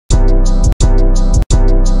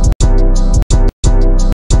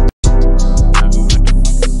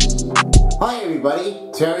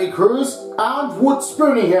Terry Crews and Wood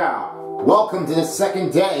Spooney here. Welcome to the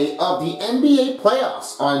second day of the NBA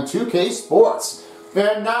playoffs on 2K Sports.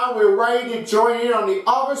 And now we're ready to join in on the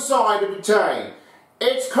other side of the team.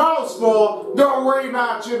 It's calls for the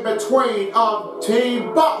rematch in between of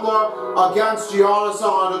Team Butler against Giannis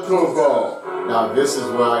Antetokounmpo. Now this is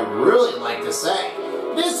what I really like to say.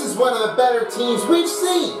 This is one of the better teams we've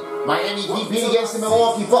seen. Miami Heat beat against the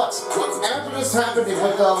Milwaukee Bucks. After this happened with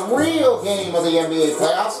the real game of the NBA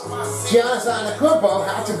playoffs, Giannis Antetokounmpo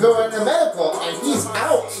had to go into medical and he's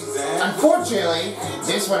out. Unfortunately,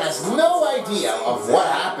 this one has no idea of what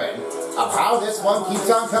happened, of how this one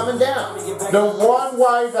keeps on coming down. The one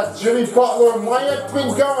way that Jimmy Butler might have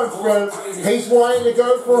been going through, he's wanting to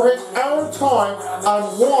go for his own time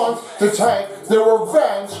and want to take the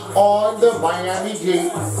revenge on the Miami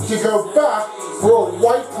Heat to go back for a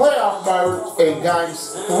white playoff mode in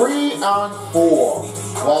games 3 and 4.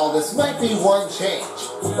 Well, this might be one change,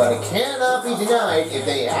 but it cannot be denied if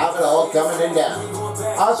they have it all coming in down.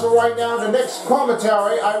 As for right now, the next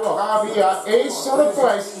commentary I will have here is Son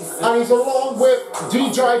Place, and he's along with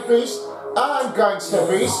DJ Beast and Gangsta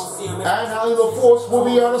Beast, and Ali LaForce will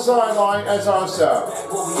be on the sideline as also.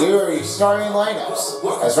 Here are your starting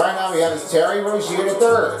lineups. As right now we have Terry Rozier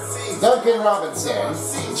III, Duncan Robinson,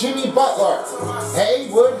 Jimmy Butler,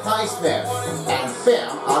 Haywood Highsmith, and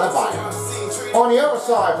Bam Adebayo. On the other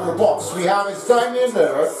side for the Bucks, we have Damian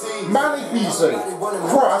Lillard, Malik Beasley,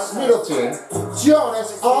 Chris Middleton,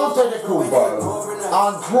 Giannis Antetokounmpo,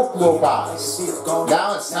 and Brook Lopez.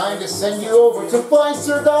 Now it's time to send you over to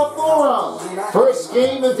Fiserv.forum. First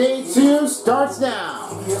game of day 2 starts now.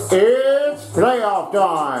 It's playoff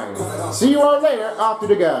time. See you all later after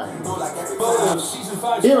the game.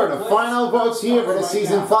 Here are the final votes here for the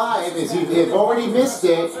season 5. If you've already missed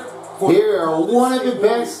it, here are one of the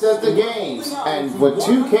best of the games. And with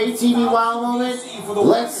 2K TV Wow Moment,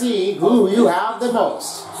 let's see who you have the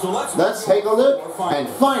most. Let's take a look and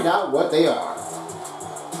find out what they are.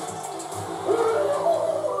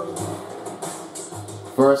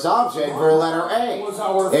 First option for letter A.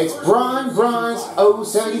 It's Bronze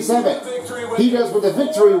 077. He goes with the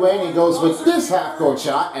victory win and goes with this half-court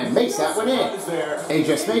shot and makes that one in. He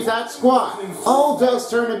just makes that squat. All does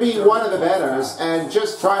turn to be one of the betters and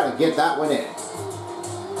just try to get that one in.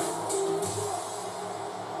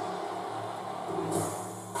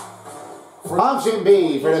 Option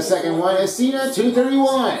B for the second one is Cena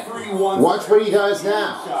 231. Watch what he does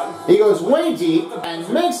now. He goes way deep and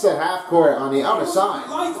makes the half court on the other side.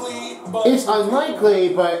 It's unlikely,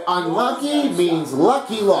 but unlucky means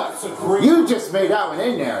lucky luck. You just made that one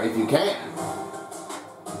in there if you can.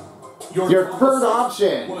 Your third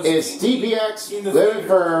option is TPX Living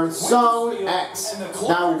Firm Zone X.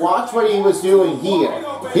 Now watch what he was doing here.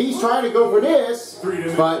 He's trying to go for this,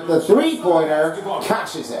 but the three-pointer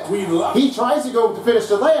catches it. He tries to go to finish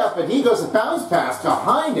the layup, and he goes a bounce pass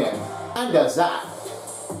behind him and does that.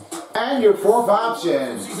 And your fourth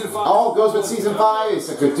option, all goes with Season 5, is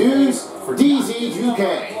the Caduce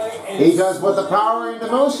DZ2K. He does with the power and the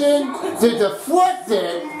motion to deflect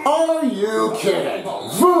it. Are you kidding?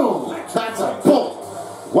 Boom! That's a bolt.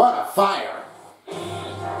 What a fire.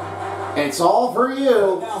 It's all for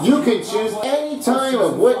you. You can choose any time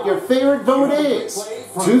of what your favorite vote is.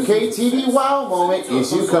 2K TV Wow Moment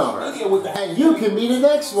is you covered. And you can be the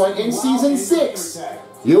next one in Season 6.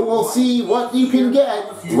 You will see what you can get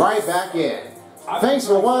right back in. Thanks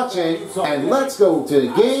for watching, and let's go to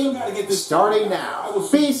the game starting now.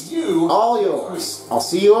 Beast, all yours. I'll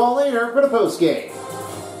see you all later for the post game.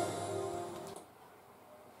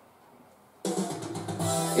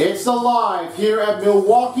 It's alive here at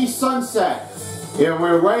Milwaukee Sunset, and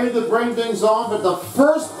we're ready to bring things on with the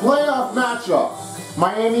first playoff matchup.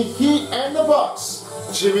 Miami Heat and the Bucks.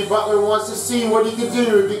 Jimmy Butler wants to see what he can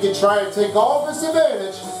do if he can try to take all of his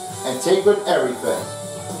advantage and take with everything.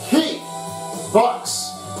 Heat,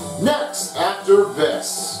 Bucks, next after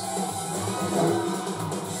this.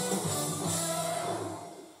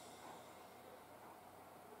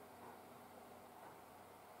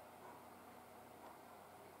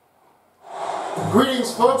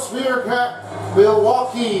 Greetings folks, we are at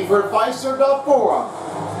Milwaukee for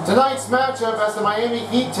Fiserv.forum. Tonight's matchup as the Miami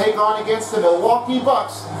Heat take on against the Milwaukee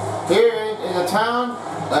Bucks here in a town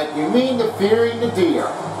like you mean the fearing the deer.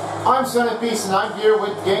 I'm Son of Beast and I'm here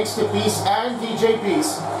with Gangsta Beast and DJ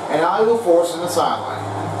Beast, and I will force in the sideline.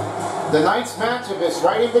 The night's matchup is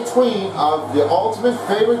right in between of the ultimate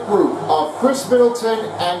favorite group of Chris Middleton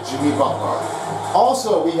and Jimmy Butler.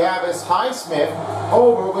 Also we have as Highsmith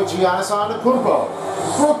over with Giannis Antetokounmpo.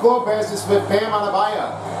 Brook Lopez is with Bam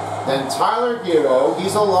Adebayo. Then Tyler Hero,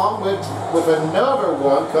 he's along with another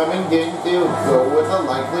one coming in to go with a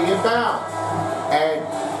likely inbound. And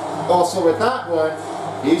also with that one,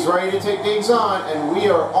 he's ready to take things on, and we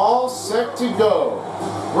are all set to go.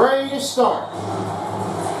 Ready to start.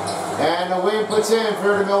 And the wind puts in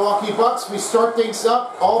for the Milwaukee Bucks. We start things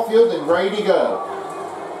up, all field and ready to go.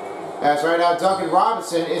 As right now, Duncan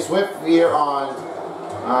Robinson is with here on,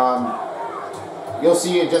 you'll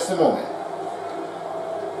see in just a moment.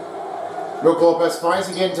 Brook Lopez finds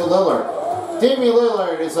again to Lillard. Damian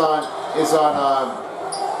Lillard is on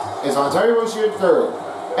Terry Rozier third.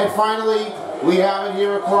 And finally, we have it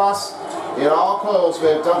here across. It all closed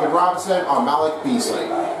with Duncan Robinson on Malik Beasley.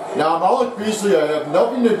 Now, Malik Beasley, I have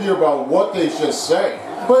nothing to hear about what they just say,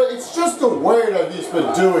 but it's just the way that he's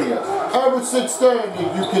been doing it. Ever since then,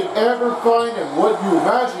 if you can ever find him what you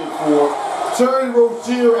imagine for, Terry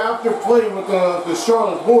Rozier, after playing with the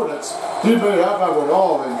Charlotte Hornets, he may have that one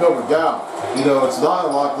all and coming down. You know, it's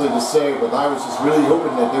not likely to say, but I was just really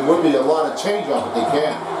hoping that there would be a lot of change up if they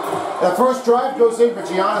can. The first drive goes in for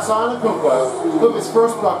Giannis Antetokounmpo with his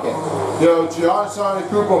first bucket. You know, Giannis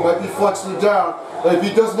Antetokounmpo might be flexing down. If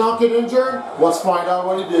he does not get injured, let's find out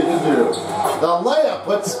what he did to do. The layup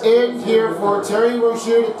puts in here for Terry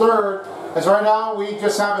Rozier the third. As right now, we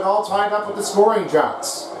just have it all tied up with the scoring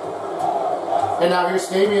droughts. And now here's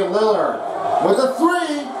Damian Lillard with a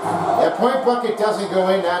three. That point bucket doesn't go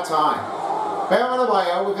in that time. Bam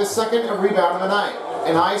Adebayo with his second rebound of the night.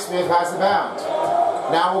 And Highsmith has the bound.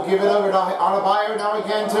 Now we'll give it over to Adebayo, now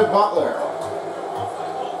again to Butler.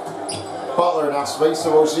 Butler now swings to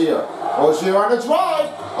Rozier. Rozier on the drive.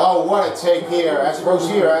 Oh, what a take here as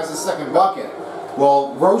Rozier has the second bucket.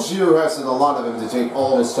 Well, Rozier has a lot of them to take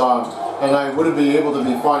all this time, and I wouldn't be able to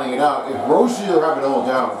be finding it out. If Rozier have it all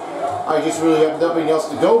down, I just really have nothing else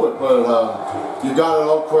to go with, but you got it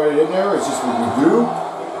all credit in there. It's just what you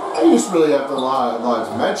do. You just really have to lie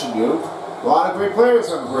to mention you. A lot of great players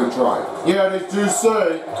have a great drive. Yeah, they do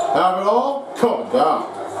say, have it all, coming down.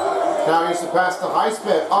 Now here's the pass to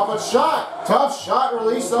Highsmith. Up a shot. Tough shot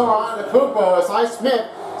release over on the Kupo as Highsmith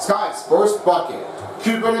got his first bucket.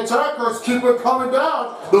 Cuban attackers keep it coming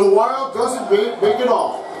down. The Wild doesn't make it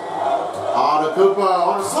all. On the Kupo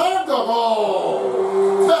on a slam dunk.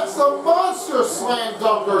 Oh, that's the monster slam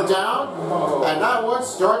dunker down. And that one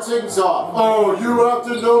starts things off. Oh, you have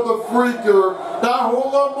to know the freaker. That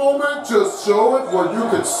hold up moment, just show it where you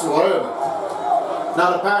can slam it.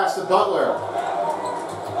 Now the pass to Butler.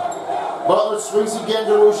 Butler swings again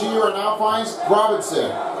to Rozier and now finds Robinson.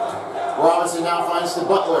 Robinson now finds to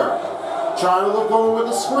Butler. Trying to look over with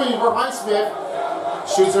the screen for Highsmith.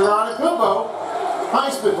 Shoots around a Kumbo.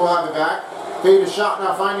 Highsmith will have it back. Fade a shot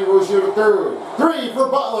now finding Rozier the third. Three for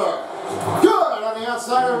Butler. Good on the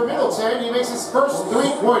outside over Middleton. He makes his first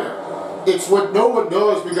three-pointer. It's what no one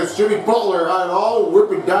knows because Jimmy Butler had it all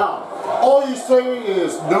whipping down. All you say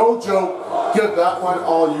is, no joke, get that one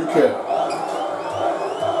all you can.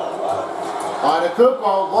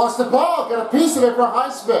 Antetokounmpo lost the ball, got a piece of it for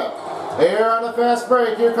Highsmith. Here on the fast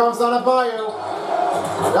break, here comes Adebayo.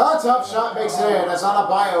 A tough shot makes it in as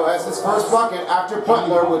Adebayo has his first bucket after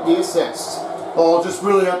Butler with the assist. Oh, just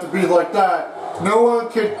really have to be like that. No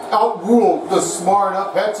one can outrule the smart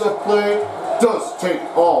enough heads-up play. Does take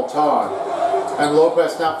all time. And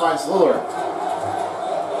Lopez now finds Lillard.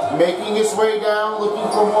 Making his way down, looking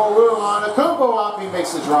for more room on a Kumbo up, he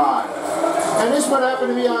makes the drive. And this one happened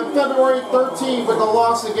to be on February 13th with the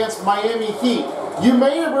loss against Miami Heat. You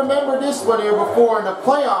may have remembered this one here before in the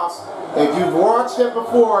playoffs. If you've watched it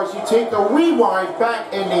before, as you take the rewind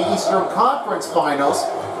back in the Eastern Conference Finals,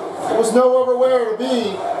 there was nowhere to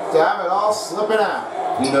be to have it all slipping out.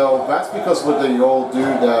 You know, that's because with the old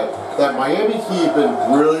dude that Miami Heat been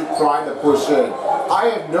really trying to push in. I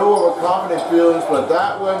have no overconfident feelings, but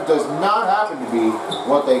that one does not happen to be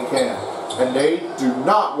what they can. And they do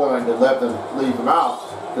not want to let them leave them out,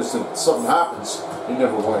 because if something happens, they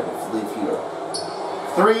never want to leave here.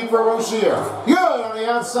 Three for Rozier. Good on the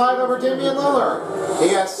outside over Damian Lillard. He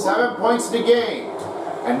has 7 points in the game.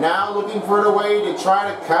 And now looking for the way to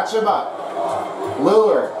try to catch him up.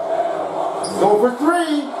 Lillard. Go for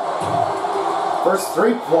three. First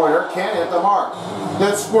three-pointer can't hit the mark.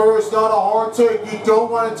 That square is not a hard take. You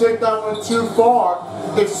don't want to take that one too far.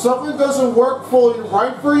 If something doesn't work fully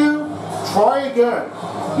right for you, try again.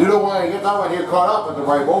 You don't want to get that one here caught up at the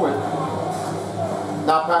right moment.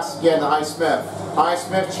 Now pass again to Highsmith.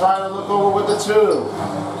 Highsmith trying to look over with the two.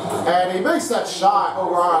 And he makes that shot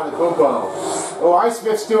over on the Kumbo. Oh,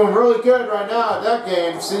 Highsmith's doing really good right now at that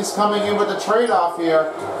game since coming in with the trade-off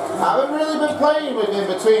here. Haven't really been playing with in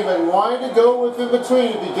between, but wanted to go with in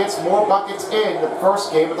between if he gets more buckets in the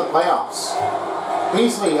first game of the playoffs.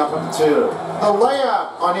 Beasley up with the 2. The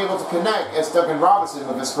layup unable to connect as Duncan Robinson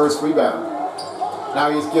with his first rebound. Now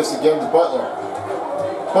he gives again to Butler.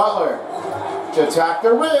 Butler to attack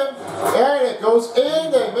the rim, and it goes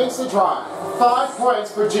in and makes the drive. 5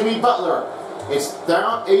 points for Jimmy Butler. It's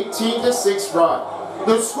down 18-6 run.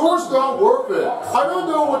 The score's not worth it. I don't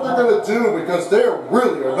know what they're going to do because they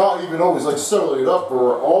really are not even always like settling it up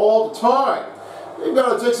for all the time. They've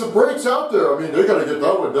got to take some breaks out there. I mean, they got to get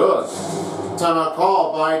that one done. Timeout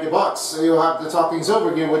call by the Bucks. So you'll have the talkings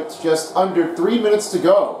over again with just under 3 minutes to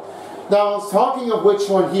go. Now, talking of which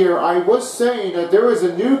one here, I was saying that there is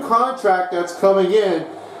a new contract that's coming in,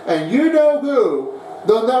 and you know who?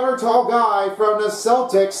 The never tall guy from the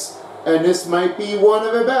Celtics, and this might be one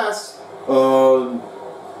of the best.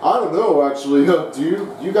 I don't know, actually.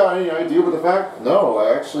 Do you got any idea what the fact? No,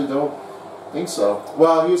 I actually don't think so.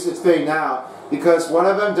 Well, here's the thing now, because one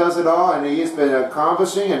of them does it all, and he has been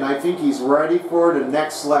accomplishing, and I think he's ready for the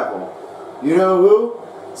next level. You know who?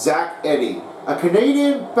 Zach Edey, a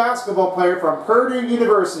Canadian basketball player from Purdue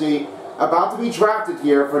University, about to be drafted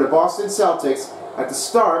here for the Boston Celtics at the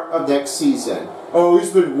start of next season. Oh,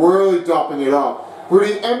 he's been really dopping it up. For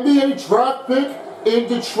the NBA draft pick in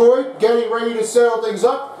Detroit, getting ready to settle things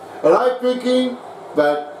up, and I'm thinking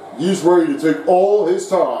that he's ready to take all his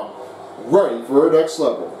time, ready for the next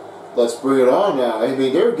level. Let's bring it on now. I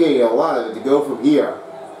mean, they're getting a lot of it to go from here.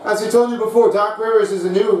 As I told you before, Doc Rivers is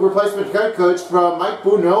a new replacement head coach from Mike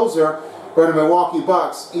Budenholzer for the Milwaukee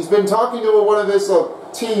Bucks. He's been talking to one of his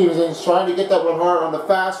teams and he's trying to get that one hard on the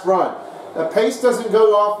fast run. The pace doesn't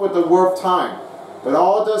go off with the worth time, but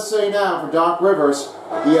all it does say now for Doc Rivers,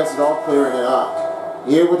 he has it all clearing it up.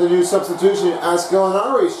 Here with the new substitution as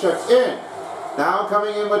Gallinari's checked in. Now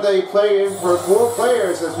coming in with a play-in for 4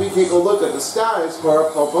 players as we take a look at the status for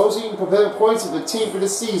opposing points of the team for the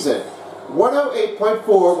season. 108.4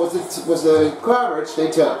 was the average they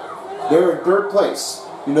took. They're in 3rd place.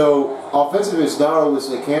 You know, offensive is not always,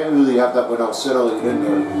 they can't really have that one out settling in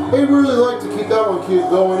there. They really like to keep that one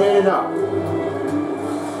going in and out.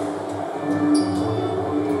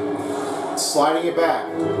 Sliding it back.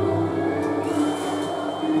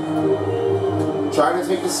 Trying to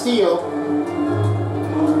take the steal.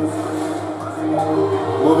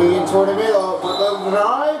 Moving in toward the middle with the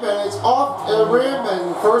drive, and it's off the rim,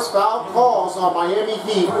 and first foul calls on Miami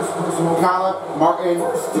Heat. Caleb Martin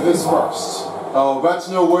to his first. Oh, that's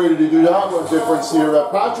no way to do that one difference here.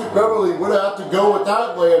 Patrick Beverly would have to go with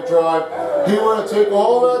that layup drive. He would have taken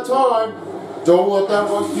all that time. Don't let that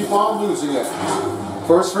one keep on losing it.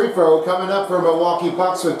 First free throw coming up for Milwaukee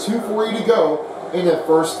Bucks with 2:40 to go in the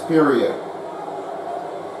first period.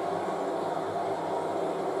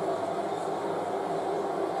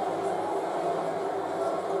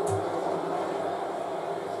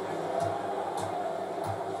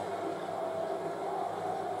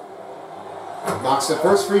 Knocks the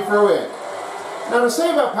first free throw in. Now to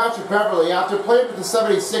say about Patrick Beverly, after playing with the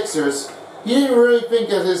 76ers, he didn't really think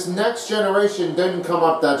that his next generation didn't come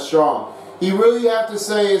up that strong. He really have to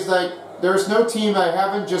say is like, there's no team I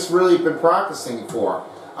haven't just really been practicing for.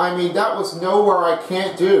 I mean, that was nowhere I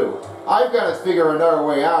can't do. I've got to figure another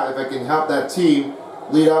way out if I can help that team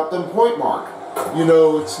lead up the point mark. You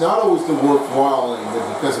know, it's not always the worthwhile,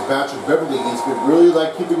 and because of Patrick Beverly, he's been really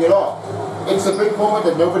like keeping it off. It's a big moment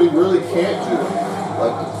that nobody really can't do.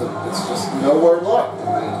 Like, it's just nowhere luck.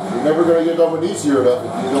 You're never going to get that one easier enough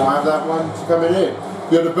if you don't have that one coming in.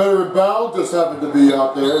 You have the better inbound just happen to be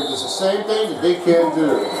out there. It's the same thing that they can't do.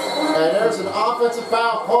 And there's an offensive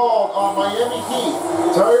foul called on Miami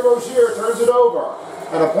Heat. Terry Rozier turns it over.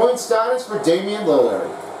 And a point status for Damian Lillard.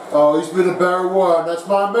 Oh, he's been a better one. That's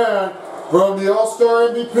my man from the All-Star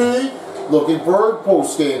MVP. Looking for a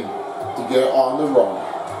post game to get on the run.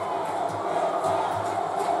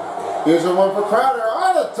 Here's a one for Crowder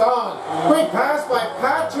on the dunk. Great pass by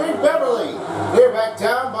Patrick Beverly. They're back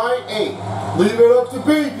down by 8. Leave it up to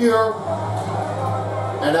Beat here.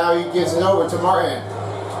 And now he gives it over to Martin.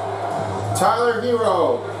 Tyler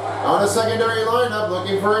Hero on the secondary lineup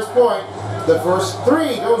looking for his point. The first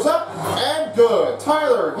 3 goes up and good.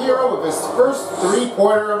 Tyler Hero with his first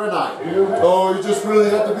 3-pointer of the night. Oh, you just really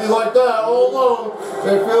have to be like that all alone.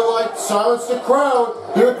 They feel like silence the crowd.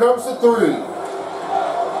 Here comes the 3.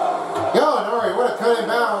 Gallinari, what a cutting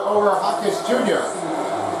bound over Hawkins Jr.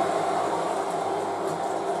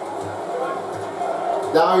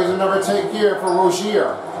 Now here's another take here for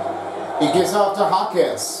Rozier. He gives off to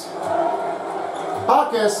Hawkins.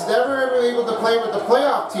 Hawkins never ever able to play with the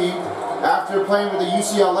playoff team after playing with the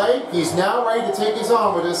UCLA. He's now ready to take his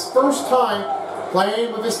on with his first time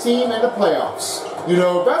playing with his team in the playoffs. You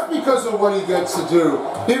know, that's because of what he gets to do.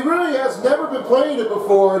 He really has never been playing it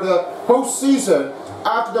before the postseason.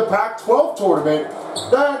 after the Pac-12 tournament,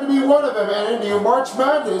 that had to be one of them. And in the March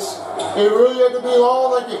Madness, it really had to be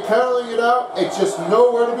all like you're pedaling it out. It's just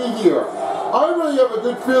nowhere to be here. I really have a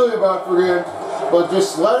good feeling about for him, but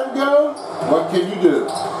just let him go. What can you do?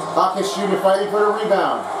 Hawkins Jr. fighting for the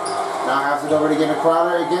rebound. Now has it over to again to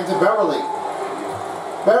Crowder, again to Beverly.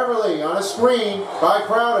 Beverly on a screen by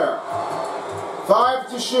Crowder. 5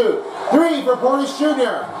 to shoot. 3 for Portis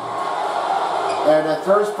Jr. And that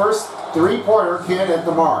first three-pointer can't hit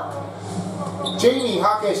the mark. Jamie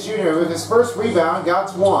Hawkins Jr. with his first rebound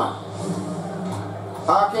got 1.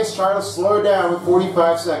 Hawkins trying to slow it down with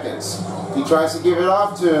 45 seconds. He tries to give it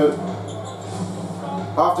off to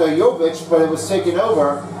Jovic, but it was taken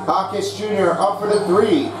over. Hawkins Jr. up for the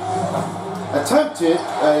 3. Attempted,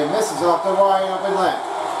 and he misses off the wide open left.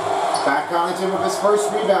 Back on him with his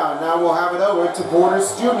first rebound. Now we'll have it over to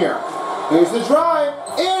Portis Jr. Here's the drive,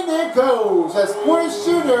 and it goes as Portis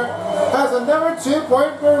Jr. has another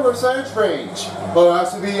 2-point percentage range. Well,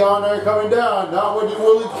 has to be on there coming down. Not what you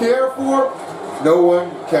really care for. No one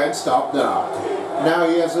can stop now. Now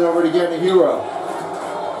he has it over to get to Hero.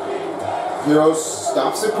 Hero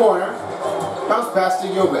stops the corner. Bounce pass to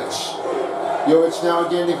Jovic. Jovic now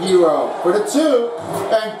again to Hero for the 2,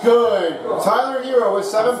 and good. Tyler Hero with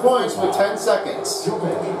 7 points with 10 seconds.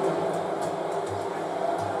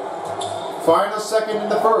 Final second in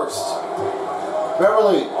the first.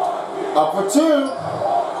 Beverly up for 2.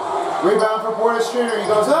 Rebound for Portis Jr. He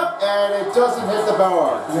goes up, and it doesn't hit the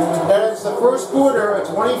bar. And it's the first quarter. A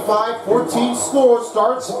 25-14 score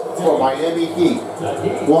starts for Miami Heat.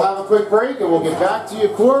 We'll have a quick break, and we'll get back to you,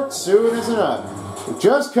 Court, soon as enough.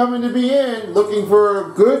 Just coming to be in, looking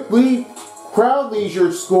for a good crowd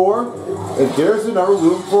leisure score. And there's another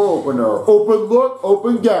room for opener. Open look,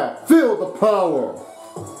 open gap. Feel the power.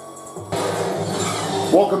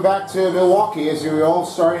 Welcome back to Milwaukee as you're all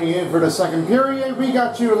starting in for the second period. We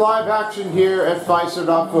got you live action here at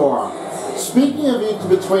Fiserv.Forum. Speaking of in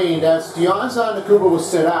between, as Giannis Antetokounmpo was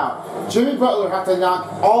sit out, Jimmy Butler had to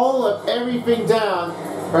knock all of everything down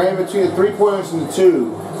right in between the 3-pointers and the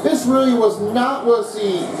 2. This really was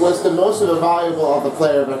the most valuable of the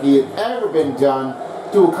player that he had ever been done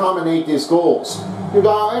to accommodate these goals.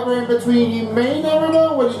 However, in between, you may never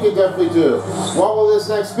know what he can definitely do. What will this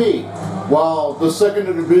next be? Well, the second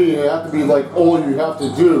of the B, it have to be like all you have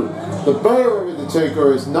to do. The better of the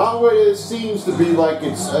taker is not what it seems to be like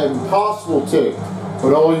it's an impossible take.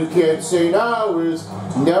 But all you can say now is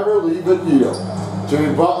never leave it here.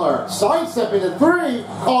 Jimmy Butler sidestepping the 3.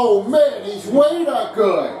 Oh man, he's way that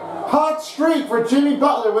good. Hot streak for Jimmy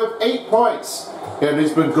Butler with 8 points. And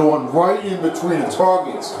he's been going right in between the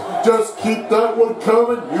targets. Just keep that one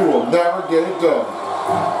coming, you will never get it done.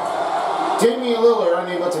 Damian Lillard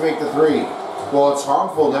unable to make the 3. Well, it's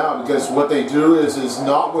harmful now because what they do is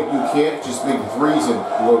not what you can't just make threes and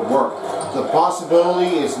it would work. The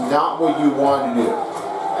possibility is not what you want to do.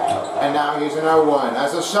 And now here's another one.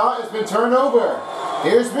 As the shot has been turned over.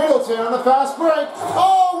 Here's Middleton on the fast break.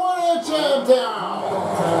 Oh, what a jam down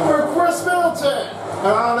for Chris Middleton.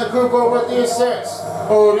 And Antetokounmpo with the assist.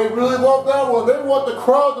 Oh, they really love that one. They want the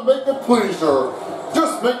crowd to make it pleaser.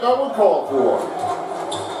 Just make that one call for.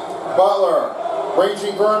 Butler,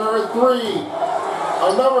 raging for another 3.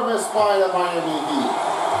 Another missed by the Miami Heat.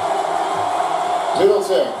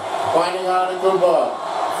 Middleton, finding Antetokounmpo.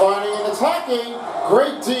 Finding and attacking.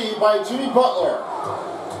 Great D by Jimmy Butler.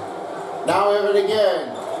 Now we have it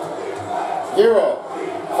again. Hero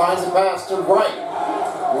finds a pass to Wright.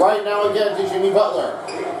 Right now again to Jimmy Butler.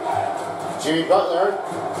 Jimmy Butler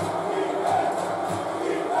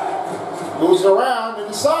moves around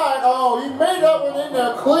inside. Oh, he made that one in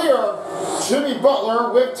there clear. Jimmy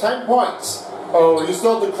Butler with 10 points. Oh, he's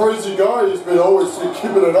not the crazy guy. He's been always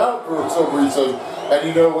keeping it out for some reason. And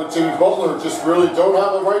you know what, Jimmy Butler just really don't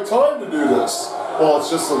have the right time to do this. Well, it's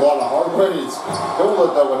just a lot of hard ways. Don't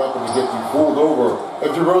let that one happen to get you pulled over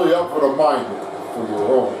if you're really up for the mind for your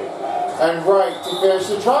own. And right to finish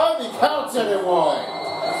the drive, he counts it and one.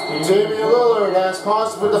 Damian Lillard has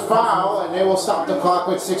cause for the foul, and they will stop the clock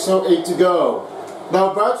with 6:08 to go.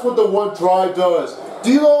 Now that's what the one drive does.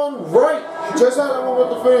 Delon Wright just had a one with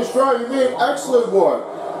the finished drive. He made an excellent one.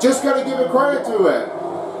 Just got to give it credit to it.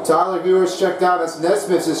 Tyler Viewers checked out as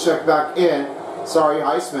Nesmith is checked back in. Sorry,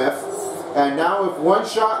 Highsmith. And now with 1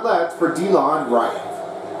 shot left for Delon Wright.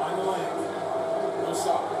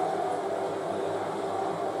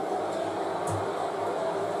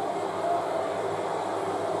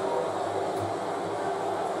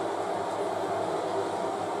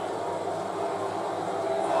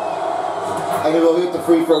 And he will hit the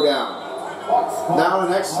free throw down. Now the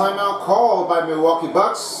next timeout called by Milwaukee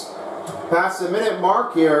Bucks. Past the minute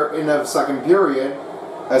mark here in the second period.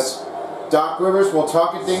 as Doc Rivers will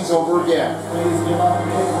talking things over again.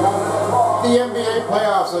 The NBA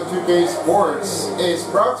playoffs on 2K Sports is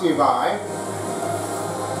brought to you by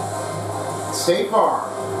State Farm.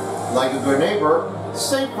 Like a good neighbor,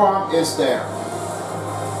 State Farm is there.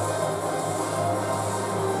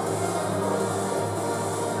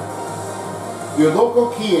 Your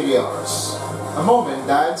local Kia dealers. A moment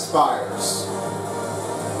that inspires.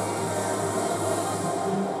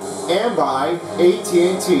 And by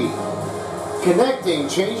AT&T. Connecting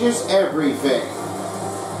changes everything.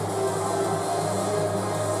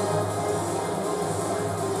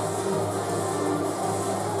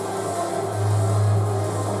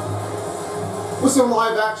 With some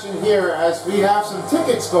live action here as we have some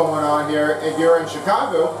tickets going on here. If you're in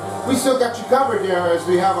Chicago, we still got you covered here as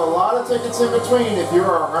we have a lot of tickets in between. If you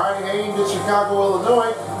are heading to Chicago,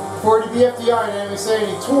 Illinois for the BFDI and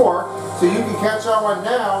NBA tour, so you can catch on one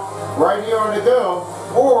now, right here on the go.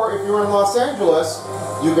 Or if you're in Los Angeles,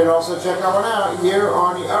 you can also check that one out here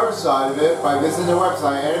on the other side of it by visiting the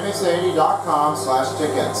website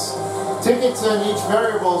NBA2k24.com/tickets. Tickets in each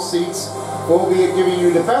variable seats will be giving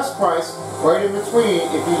you the best price right in between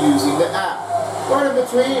if you're using the app. Right in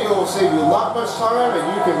between, it will save you a lot much time and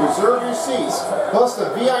you can reserve your seats. Plus the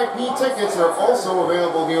VIP tickets are also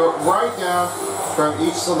available here right down from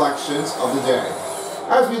each selections of the day.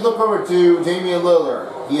 As we look over to Damian Lillard,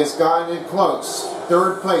 he has gotten in close.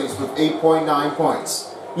 Third place with 8.9 points.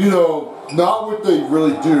 You know, not what they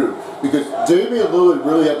really do. Because Damian Lillard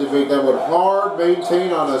really had to make that one hard,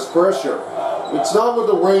 maintain on his pressure. It's not what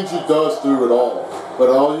the range he does do at all. But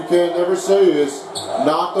all you can never say is,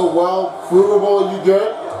 not the frugal ball you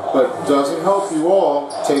get, but doesn't help you all,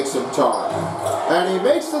 take some time. And he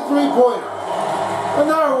makes the three-pointer.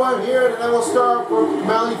 Another one here, and then we'll start with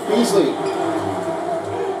Malik Beasley.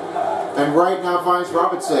 And right now finds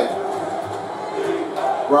Robinson.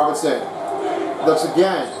 Robinson looks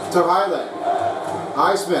again to Highland.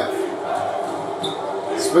 Highsmith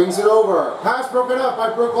swings it over. Pass broken up by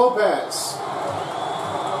Brook Lopez.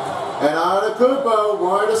 And out of Kupo,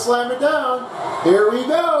 going to slam it down. Here he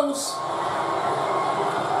goes.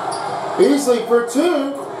 Beasley for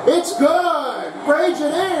two. It's good. Rage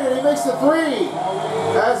it in, and he makes the three.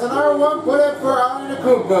 As another one put it for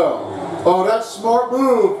Kupo. Oh, that's a smart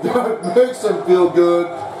move. That makes him feel good.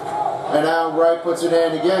 And now Wright puts it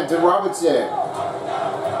in again to Robinson.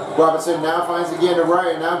 Robinson now finds again to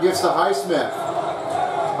Wright, and now gives to Highsmith.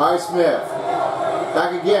 Highsmith.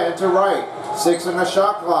 Back again to Wright. 6 on the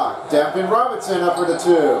shot clock. Damping Robinson up for the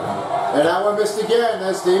two. And that one missed again.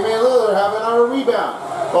 That's Damian Lillard having on a rebound.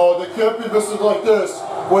 Oh, they can't be missing like this.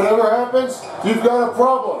 Whatever happens, you've got a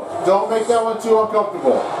problem. Don't make that one too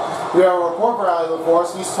uncomfortable. We have a report for Allie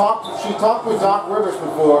LaForce. She talked with Doc Rivers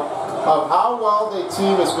before of how well the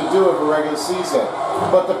team has been doing for regular season.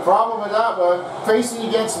 But the problem with that one, facing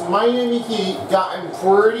against Miami Heat, gotten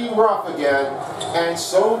pretty rough again, and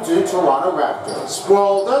so do Toronto Raptors.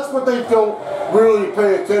 Well, that's what they don't really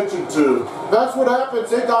pay attention to. That's what happens.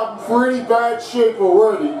 They got in pretty bad shape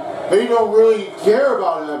already. They don't really care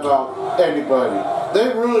about anybody.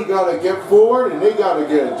 They really got to get forward, and they got to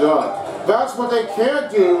get it done. That's what they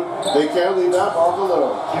can't do. They can't leave that ball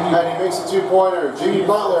alone. And he makes a two-pointer. Jimmy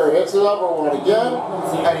Butler hits it up one again,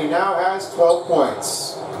 and he now has 12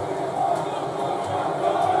 points.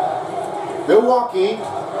 Milwaukee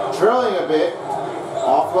trailing a bit,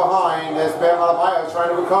 off behind as Bam Adebayo trying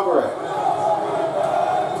to recover it.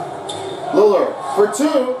 Lillard for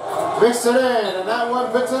two, mixed it in, and that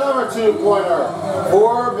one puts another two-pointer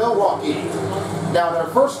for Milwaukee. Now their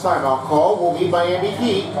first timeout call will be Miami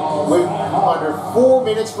Heat with under 4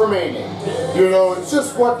 minutes remaining. You know, it's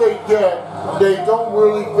just what they get. They don't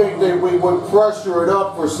really think we would pressure it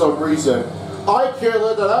up for some reason. I can't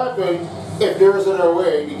let that happen if there isn't a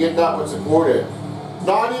way to get that one supported.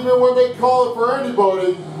 Not even when they call it for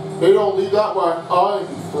anybody, they don't leave that one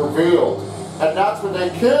unrevealed. And that's when they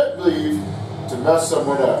can't leave to mess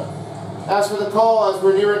someone up. As for the call, as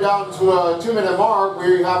we're nearing down to a 2-minute mark,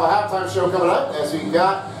 we have a halftime show coming up as we've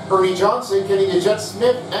got Ernie Johnson, Kenny Jet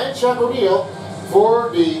Smith, and Chuck O'Neal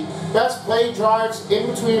for the best play drives in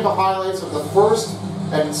between the highlights of the first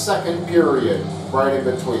and second period, right in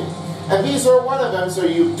between. And these are one of them, so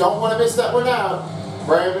you don't want to miss that one out,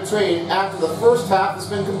 right in between after the first half has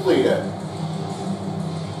been completed.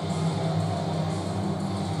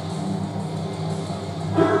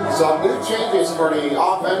 Some new changes for the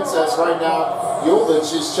offense as right now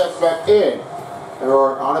Jovic is checked back in.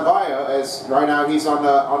 Or Adebayo, as right now he's on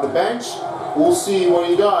the bench. We'll see what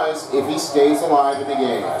he does if he stays alive in the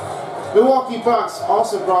game. Milwaukee Bucks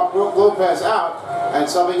also brought Brook Lopez out and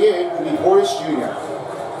subbing in will be Portis Jr.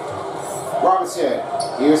 Robinson,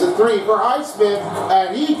 Here's a three for Highsmith,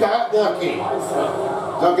 and he got lucky.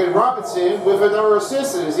 Duncan Robinson with another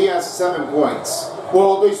assist as he has 7 points.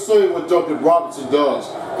 Well, they say what Duncan Robinson does.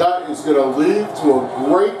 That is going to lead to a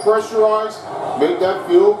great pressurized, make that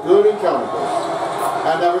feel good and countable.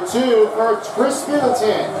 And number 2 for Chris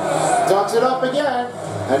Middleton. Dunks it up again.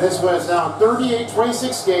 And this one is now a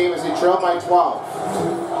 38-26 game as they trail by 12.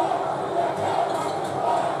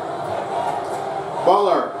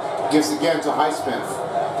 Butler gives again to Highsmith.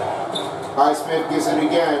 Highsmith gives it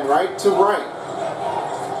again, right to right.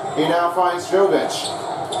 He now finds Jovic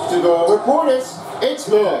to go over Portis. It's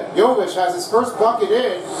good. Jovic has his first bucket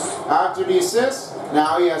in after the assist.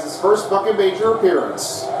 Now he has his first bucket major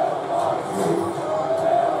appearance.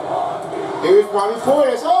 Here's Bobby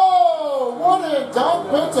Portis. Oh, what a dunk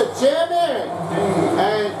put to jam in.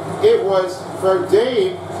 And it was for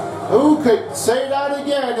Dave. Who could say that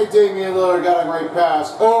again that Damian Lillard got a great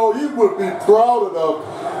pass? Oh, you would be proud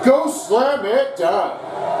enough. Go slam it down.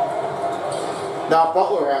 Now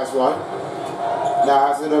Butler has one. Now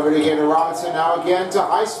has it over again to Robinson. Now again to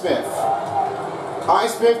Highsmith.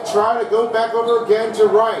 Highsmith trying to go back over again to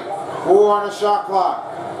right. 4 on a shot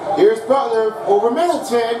clock. Here's Butler over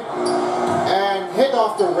Middleton. And hit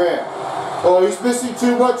off the rim. Oh, he's missing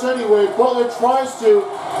too much anyway. Butler tries to,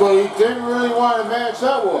 but he didn't really want to manage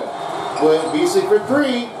that one. But Beasley for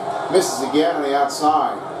 3. Misses again on the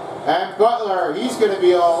outside. And Butler, he's going to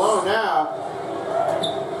be all alone now.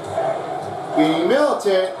 Beating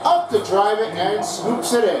Middleton up to drive it and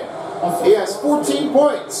scoops it in. He has 14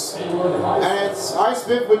 points. And it's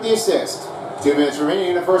Highsmith with the assist. 2 minutes remaining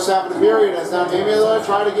in the first half of the period as now Damian Lillard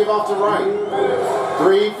trying to give off to right.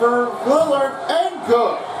 3 for Lillard and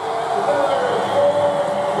good.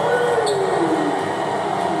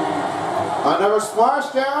 Another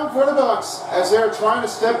splash down for the Bucks as they're trying to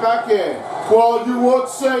step back in. Well, you would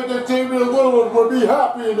say that Damian Lillard would be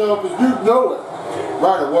happy enough if you'd know it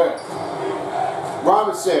right away.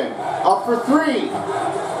 Robinson up for 3.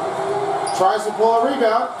 Tries to pull a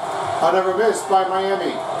rebound. Another miss by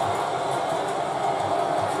Miami.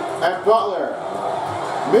 And Butler.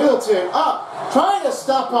 Middleton up. Trying to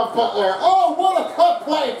stop on Butler. Oh, what a cut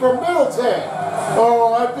play from Middleton.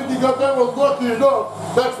 Oh, I think he got that one lucky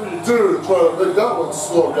enough. That's what you do to try to make that one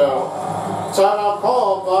slow down. Timeout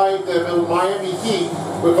called by the Miami Heat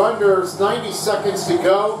with under 90 seconds to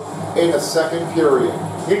go in the second period.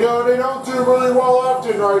 You know, they don't do really well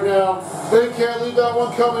often right now. They can't leave that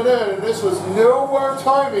one coming in, and this was nowhere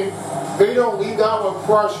timing. They don't leave that one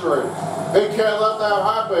pressuring. They can't let that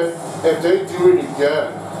happen if they do it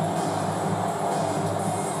again.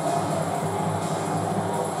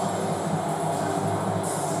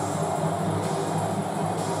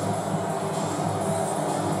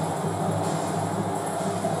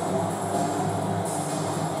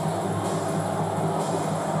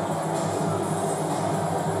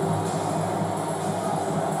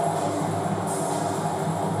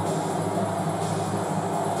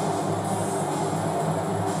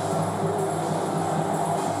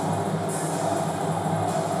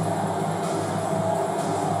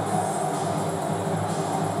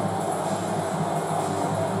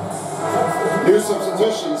 New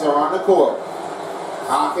substitutions are on the court.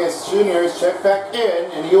 Hawkins Jr. is checked back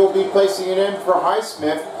in, and he will be placing it in for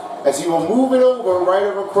Highsmith as he will move it over right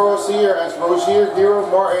over across here as Rozier, Hero,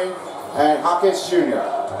 Martin, and Hawkins Jr.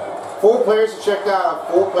 4 players are checked out,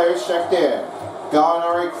 4 players checked in.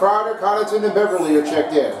 Gallinari, Crowder, Connaughton, and Beverly are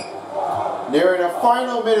checked in. Nearing a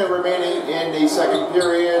final minute remaining in the second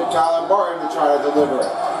period, Colin Martin to try to deliver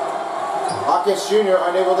it. Hawkins Jr.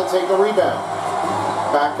 unable to take the rebound.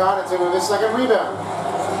 Back Connaughton with his second rebound.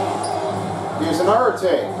 Here's another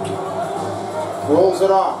take. Rolls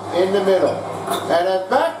it off in the middle. And a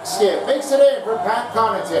back skip makes it in for Pat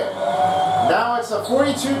Connaughton. Now it's a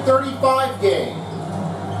 42-35 game.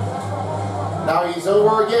 Now he's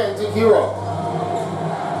over again to Hero.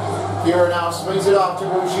 Hero now swings it off to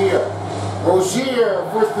Rozier. Rozier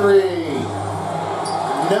for 3.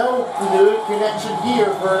 No good connection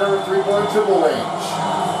here for another 3-point triple range.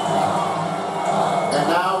 And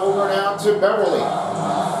now over now to Beverly.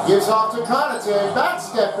 Gives off to Connaughton.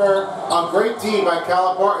 Backstepper. A great D by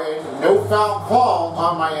Caleb Barton. No foul call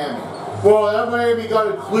on Miami. Well, that Miami got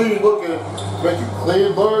it clean looking. Make it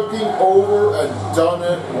clean looking over and done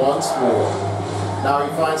it once more. Now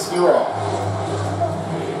he finds Hero.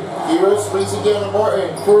 Hero swings again to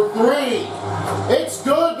Martin for 3. It's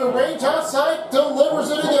good. The range outside delivers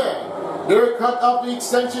it again. They're cut up the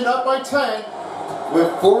extension up by 10 with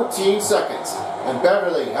 14 seconds. And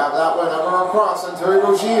Beverly have that one over across on Terry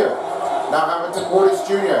Rozier. Now having to Portis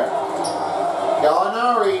Jr.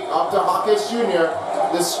 Gallinari up to Hawkins Jr.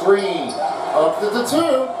 The screen. Up to the 2.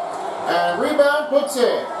 And rebound puts in.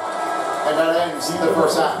 And that ends the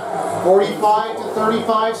first half.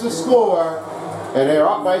 45-35 is the score. And they're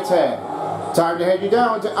up by 10. Time to head you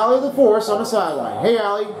down to Allie the Force on the sideline. Hey,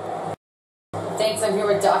 Allie. Thanks, I'm here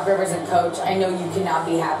with Doc Rivers and Coach. I know you cannot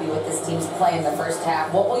be happy with this team's play in the first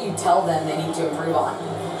half. What will you tell them they need to improve on?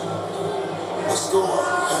 The score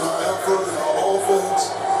and our effort and our offense,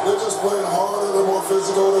 they're just playing harder, they're more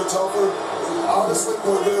physical, they're tougher. Honestly,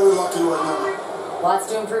 we're very lucky right now. Lots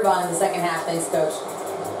to improve on in the second half. Thanks, Coach.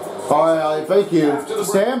 All right, Allie, thank you.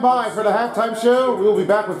 Stand by for the halftime show. We'll be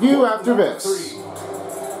back with you after this.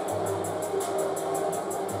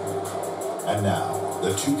 And now, the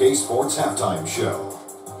 2K Sports Halftime Show.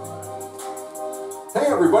 Hey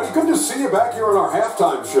everybody, good to see you back here on our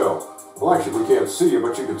halftime show. Well, actually, we can't see you,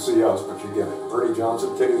 but you can see us, but you get it. Ernie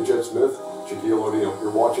Johnson, Kenny the Jet Smith, Shaquille O'Neal. You're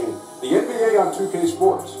watching the NBA on 2K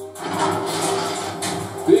Sports.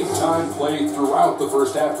 Big time play throughout the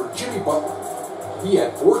first half for Jimmy Butler. He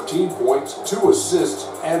had 14 points, 2 assists,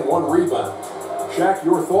 and 1 rebound. Shaq,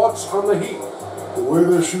 your thoughts on the Heat? The way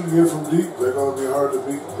they're shooting it from deep, they're going to be hard to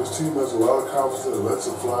beat. This team has a lot of confidence and lets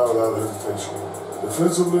them fly without hesitation.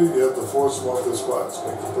 Defensively, you have to force them off their spots,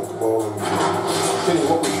 make them put the ball in the game. Kenny,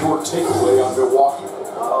 what was your takeaway on Milwaukee?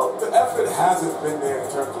 The effort hasn't been there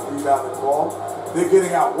in terms of rebounding the ball. They're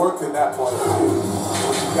getting outworked in that part of the game.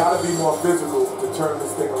 But you got to be more physical to turn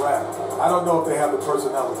this thing around. I don't know if they have the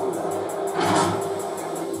personnel to do that.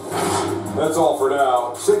 That's all for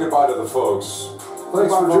now. Say goodbye to the folks.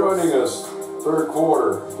 Thanks for joining us. Third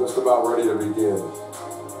quarter, just about ready to begin.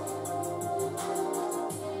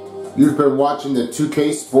 You've been watching the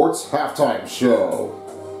 2K Sports Halftime Show.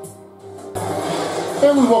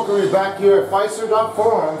 And we welcome you back here at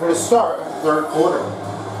Fiserv.Forum for the start of the third quarter.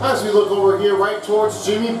 As we look over here right towards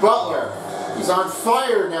Jimmy Butler. He's on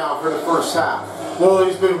fire now for the first half. Well,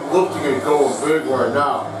 he's been looking and going big right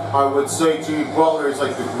now. I would say Jimmy Butler is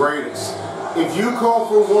like the greatest. If you call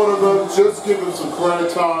for one of them, just give him some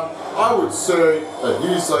credit time. I would say that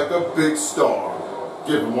he's like a big star.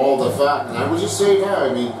 Give him all the fact, and I would just say that. I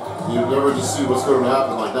mean, you never just see what's going to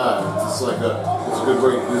happen like that. It's like it's a good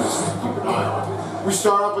way to do this to keep an eye on. We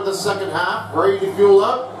start off with the second half, ready to fuel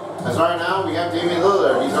up. As right now we have Damian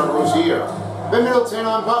Lillard, he's on Rozier. Ben Middleton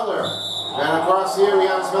on Butler. And across here we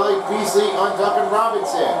have Malik Beasley on Duncan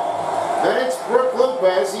Robinson. Then it's Brook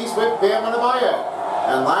Lopez, he's with Bam Adebayo.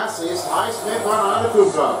 And lastly is Highsmith on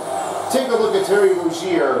Antetokounmpo. Take a look at Terry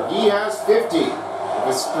Rozier. He has 50.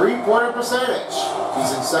 His three-pointer percentage.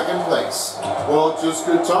 He's in second place. Well, just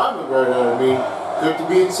good timing right now. I mean, good to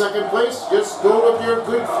be in second place. Just go with your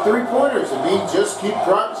good three-pointers. I mean, just keep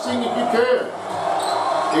practicing if you can.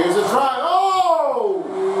 Here's a try. Oh!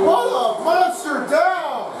 What a monster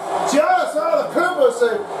down! Just out of Cooper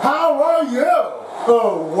said, how are you?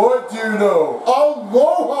 Oh, what do you know?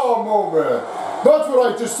 Aloha moment. That's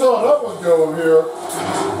what I just saw that one going here.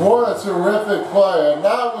 What a terrific play. And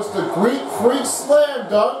that was the Greek Freak Slam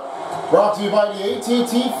Dunk, brought to you by the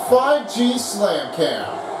AT&T 5G Slam Cam.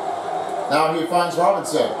 Now he finds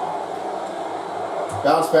Robinson.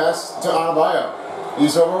 Bounce pass to Adebayo.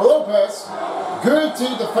 He's over Lopez. Good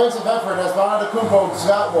team defensive effort as Antetokounmpo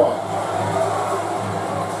got one.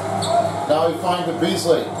 Now he finds the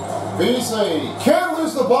Beasley. Beasley can't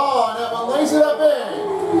lose the ball, and that one lays it up in.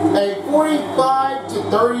 A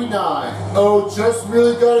 45-39. Oh, just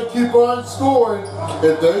really got to keep on scoring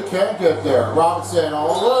if they can't get there. Robinson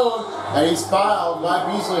all alone, and he's fouled by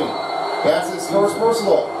Beasley. That's his first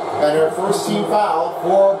personal, and their first team foul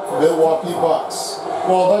for Milwaukee Bucks.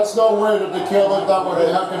 Well, that's no way that they can't let that one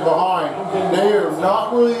happen behind. They are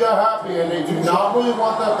not really happy, and they do not really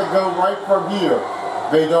want that to go right from here.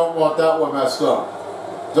 They don't want that one messed up.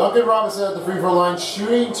 Duncan Robinson at the free throw line,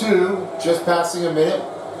 shooting 2, just passing a minute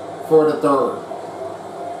for the third.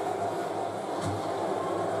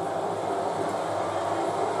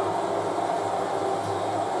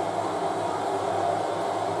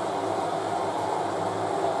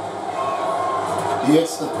 He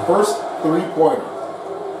hits the first three-pointer.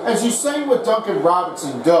 As you say what Duncan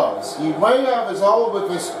Robinson does, he might have his all with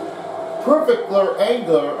his perfect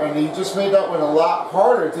angler, and he just made that one a lot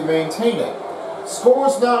harder to maintain it.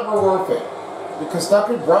 Score's not worth it, because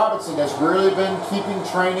Duncan Robinson has really been keeping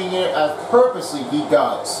training it as purposely he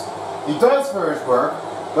does. He does for his work,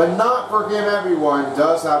 but not for him everyone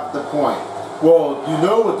does have the point. Well, you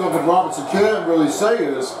know what Duncan Robinson can't really say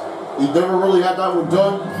is, he never really had that one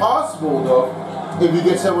done possible enough if he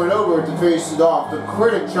gets that one over to face it off, the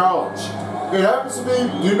critic challenge. It happens to be,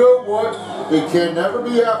 you know what, it can never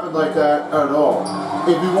be happen like that at all.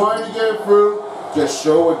 If you want to get it through, just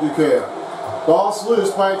show what you can. Ball's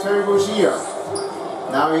loose by Terry Rozier.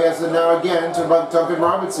 Now he has it now again to Duncan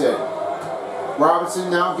Robinson. Robinson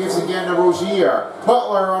now gives again to Rozier.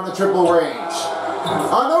 Butler on the triple range.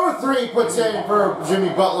 Another three puts in for Jimmy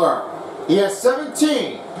Butler. He has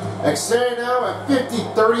 17. Extended now at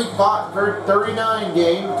 50-39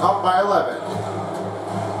 game, up by 11.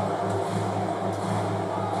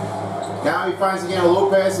 Now he finds again a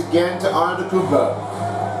Lopez again to Antetokounmpo.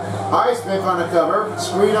 Highsmith on the cover,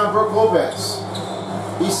 screen on Brook Lopez.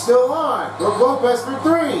 He's still on. Brook Lopez for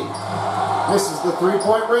three. Misses the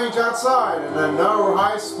three-point range outside, and another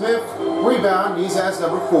Highsmith rebound. He's as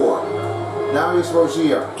number 4. Now he's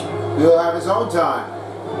Rozier. He'll have his own time.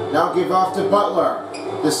 Now give off to Butler.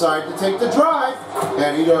 Decide to take the drive,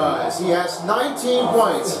 and he does. He has 19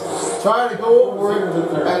 points. Try to go over it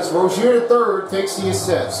as Rozier III takes the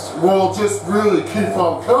assist. Well, just really keep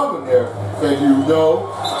on coming there, and you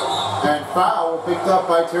know. And foul picked up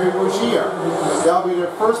by Terry Rozier. That'll be their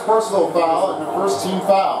first personal foul and the first team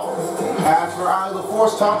foul. As for out of the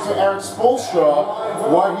force, talk to Eric Spoelstra.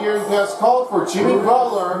 What he has called for Jimmy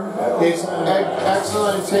Butler is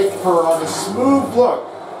excellent take for on a smooth look.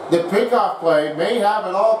 The pickoff play may have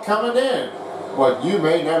it all coming in, but you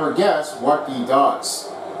may never guess what he does.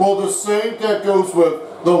 Well, the same that goes with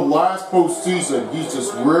the last postseason. He's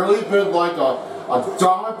just really been like a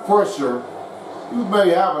dominant pressure. You may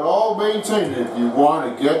have it all maintained if you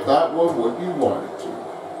want to get that one what you wanted to.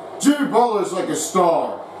 Jimmy Butler is like a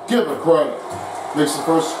star. Give him credit. Makes the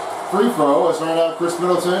first free throw as right now Chris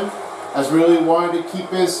Middleton has really wanted to keep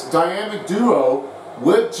his dynamic duo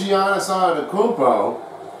with Giannis Antetokounmpo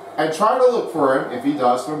and try to look for him if he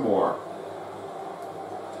does for more.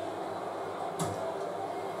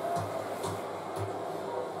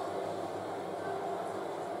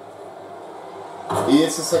 He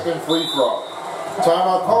hits the second free throw.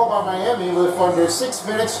 Timeout called by Miami with under 6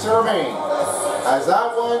 minutes to remain. As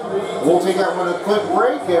that one, we'll take that one a quick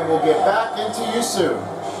break and we'll get back into you soon.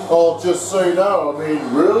 I'll just say now, I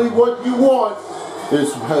mean, really what you want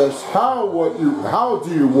is how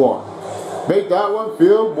do you want? Make that one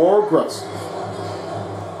feel more aggressive.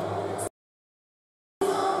 The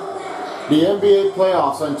NBA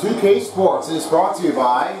playoffs on 2K Sports is brought to you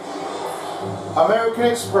by American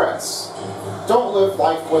Express. Don't live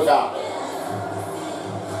life without it.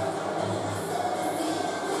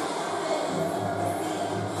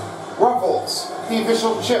 Ruffles, the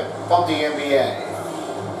official chip of the NBA.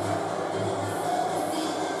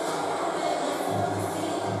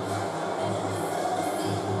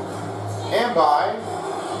 And by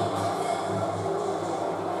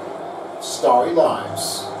Starry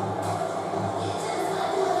Limes.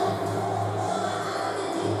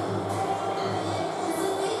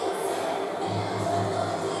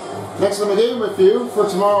 Next on the game with you for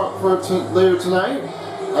tomorrow, later tonight,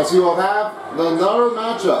 as you will have another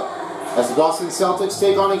matchup as the Boston Celtics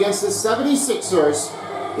take on against the 76ers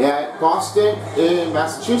at Boston in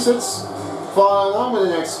Massachusetts. Follow along with the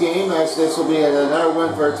next game, as this will be another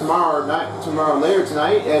one for tomorrow later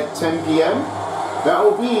tonight at 10 p.m. That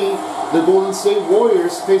will be the Golden State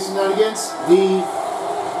Warriors facing out against the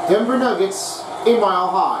Denver Nuggets in Mile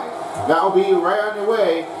High. That will be right on your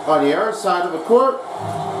way on the other side of the court,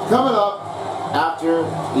 coming up after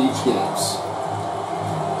each games.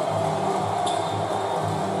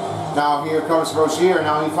 Now here comes Rozier.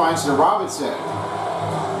 Now he finds the Robinson.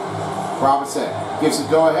 Robinson gives a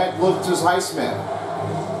go-ahead look to Highsmith.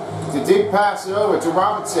 The deep pass it over to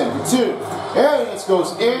Robinson for 2. And it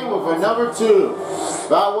goes in with another 2.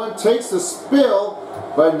 That one takes the spill,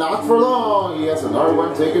 but not for long. He has another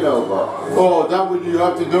one taken over. Oh, that one you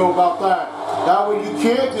have to know about that. That one you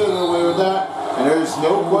can't get away with that. And there's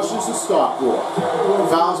no questions to stop for.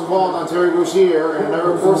 Fouls involved on Terry Rozier, and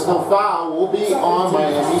another personal foul will be on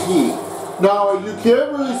Miami Heat. Now, you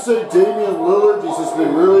can't really say Damian Lillard, he's just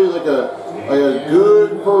been really like a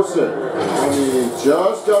good person. I mean, you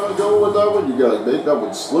just gotta go with that one. You gotta make that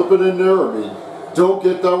one slip it in there. I mean, don't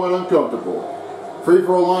get that one uncomfortable. Free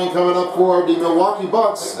throw line coming up for the Milwaukee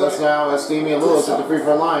Bucks. That's now as Damian Lillard at the free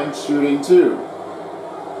throw line, shooting 2.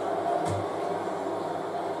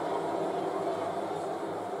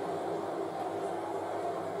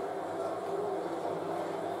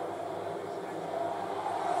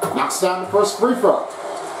 Knocks down the first free throw.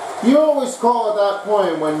 You always call at that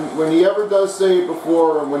point when he ever does say it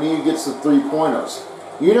before and when he gets the 3-pointers.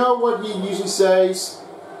 You know what he usually says?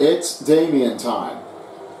 It's Damian time.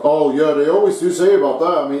 Oh yeah, they always do say about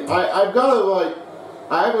that. I mean, I've got to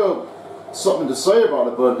I have something to say about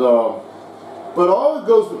it, but all it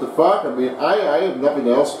goes with the fact. I mean, I have nothing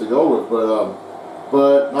else to go with,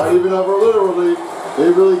 but not even ever literally. They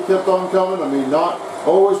really kept on coming. I mean, not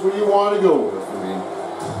always what you want to go with. I mean,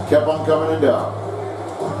 kept on coming and down.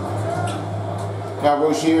 Now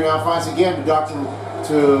Rozier now finds again to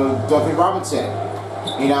Duncan Robinson.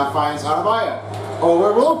 He now finds Adebayo.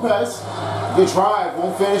 Over Lopez. Good drive,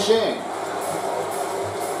 won't finish in.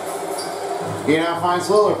 He now finds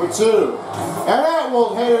Lillard for 2. And that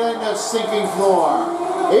will hit it in the sinking floor.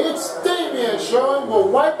 It's Damian showing will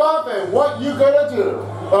wipe off and what you gonna do.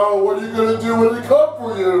 Oh, what are you gonna do when they come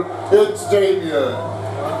for you? It's Damian.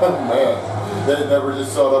 Oh man, they never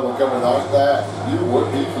just saw that one coming like that. You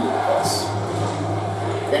would be clueless.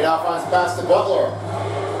 He now finds pass to Butler.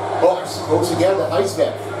 Bucks goes again to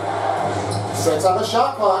Highsmith. Sets on the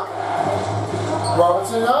shot clock.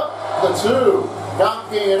 Robinson up, the 2.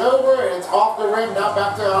 Knocking it over, and it's off the rim, now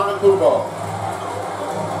back to Antetokounmpo.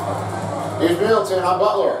 Here's Middleton on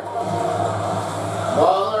Butler.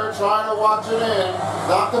 Butler trying to watch it in.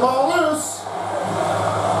 Knock the ball loose.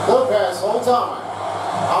 Lopez holds on.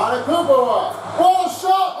 Antetokounmpo up. What a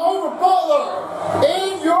shot over Butler!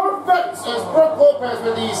 In your face as Brook Lopez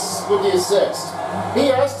with the assist. He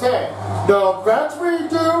has 10. Now that's what you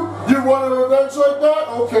do. You want a revenge like that?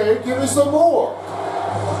 Okay, give me some more.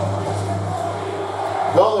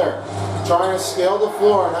 Butler trying to scale the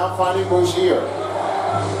floor, now finding Rozier.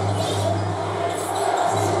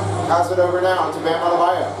 Has it over now to Bam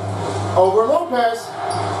Adebayo. Over Lopez.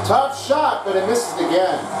 Tough shot, but it misses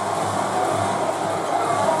again.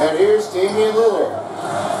 And here's Damian Lillard.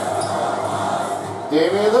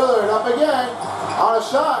 Damian Lillard up again on a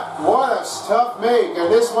shot. What a tough make.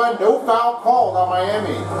 And this one, no foul called on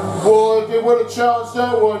Miami. Boy, if they would have challenged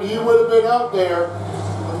that one, he would have been out there.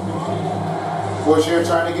 Rozier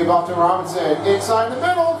trying to give off to Robinson. Inside the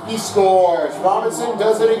middle, he scores. Robinson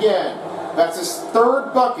does it again. That's his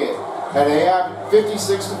 3rd bucket. And they have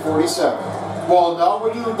 56-47. Well, now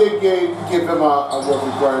when you did give him a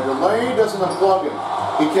rookie credit, the lane doesn't unplug him.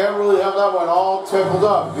 He can't really have that one all tangled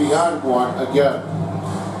up behind one again.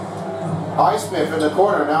 Highsmith in the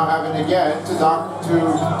corner now having again to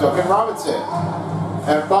Duncan Robinson.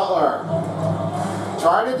 And Butler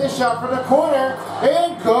trying to dish out from the corner.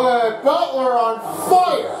 And good. Butler on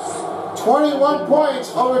fire. 21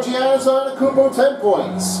 points over Giannis Antetokounmpo, 10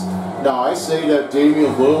 points. Now I say that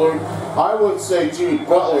Damian Lillard, I would say Jimmy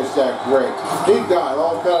Butler's that great. He got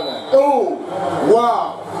all kind of, oh,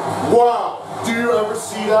 wow, wow. Do you ever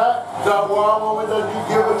see that? That wow moment that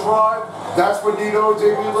you give a drive? That's when you know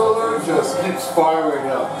Damian Lillard just keeps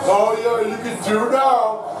firing up. Oh yeah, you can do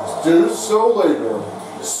now. Do so later.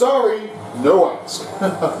 Sorry, no ask.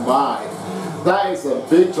 My. That is the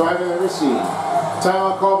big drive I've ever seen.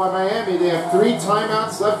 Timeout call by Miami. They have 3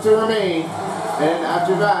 timeouts left to remain. And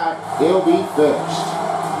after that, they'll be finished.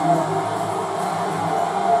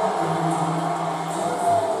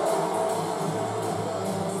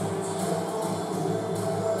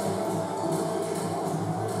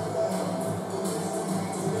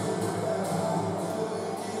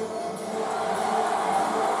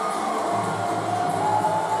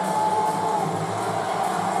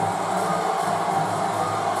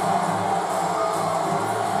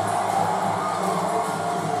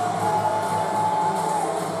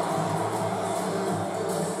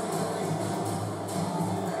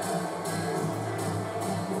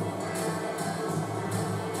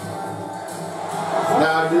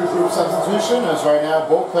 Now, new group substitution, as right now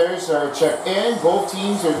both players are checked in, both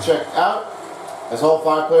teams are checked out. As all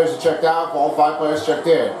 5 players are checked out, all 5 players checked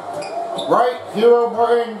in. Right, Hero,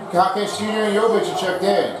 Martin, Kakis Jr., and Jovic are checked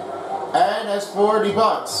in. And as for the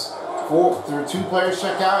Bucks, 2 players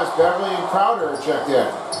checked out, as Beverly and Crowder are checked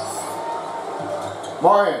in.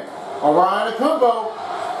 Martin, Orion Antetokounmpo,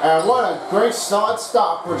 and what a great solid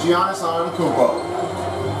stop for Giannis Antetokounmpo.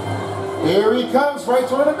 Here he comes right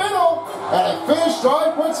toward the middle, and a finish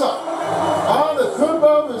drive puts up.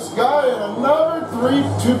 Antetokounmpo has got another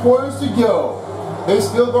 2 quarters to go. His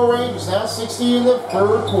field goal range is now 60 in the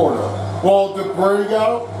 3rd quarter. Well, to break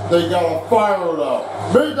out, they gotta fire it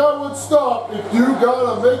up. Make that one stop if you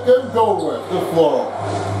gotta make them go with the flow.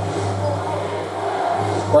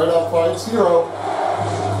 Right out fights Hero.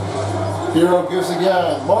 Hero gives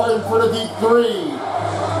again. Martin for the deep 3.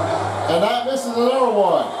 And that misses another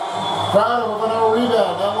one. Crowder with another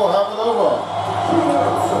rebound, then we'll have it over.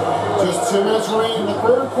 Just 2 minutes remaining in the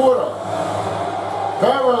 3rd quarter.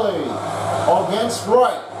 Beverly against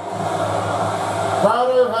Wright.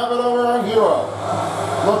 Crowder have it over on Hero.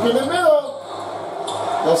 Look in the middle.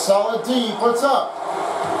 The solid D puts up.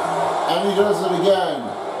 And he does it again.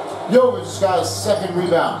 Jovic got his 2nd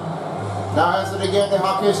rebound. Now has it again to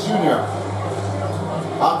Hawkins Jr.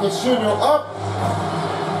 Hawkins Jr. up.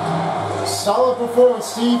 Solid performance,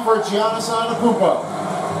 Steve, for Giannis Antetokounmpo.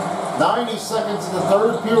 90 seconds in the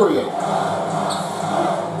 3rd period.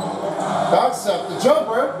 Back step the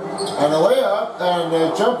jumper, and the layup, and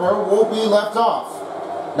the jumper will be left off.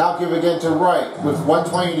 Now give again to Wright with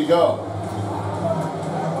 1:20 to go.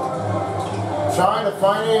 Trying to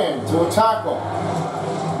find it in to a tackle.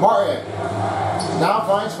 Martin now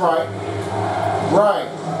finds Wright. Wright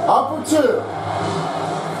up for two.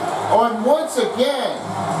 And once again,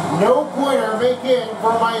 no pointer make in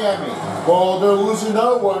for Miami. Well, they're losing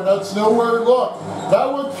that one. That's nowhere to look. That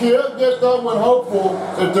one can't get that one hopeful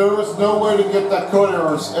if there is no way to get that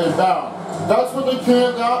corner inbound. That's what they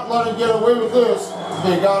can't not let him get away with this.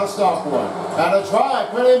 They gotta stop one. And a try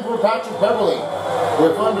put in for Patrick Beverly.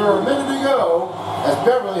 With under a minute to go, as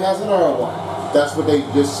Beverly has another one. That's what they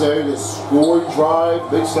just say, the scoring drive,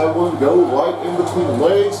 makes that one go right in between the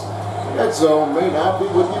legs. That zone may not be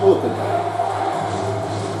what you're looking at.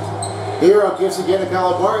 Hero gives again to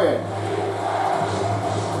Calabarian.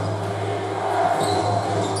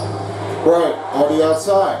 Right, on the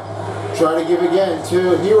outside. Trying to give again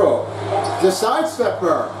to Hero. The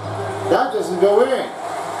sidestepper. That doesn't go in.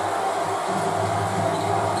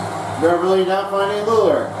 Beverly not finding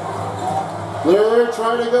Lillard. Lillard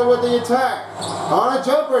trying to go with the attack. On a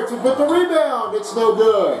jumper to put the rebound. It's no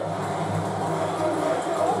good.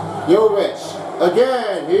 Jovic.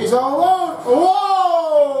 Again. He's all alone. Whoa!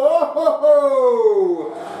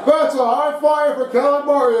 That's a high fire for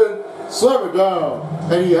Calabarian. Slow it down.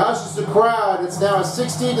 And he hushes the crowd. It's now a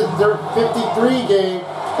 60-53 game.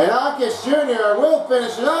 And Akis Jr. will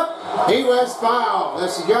finish it up. He was fouled.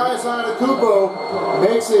 As the guys on the Kubo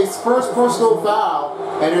makes his first personal foul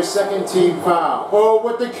and his second team foul. Oh,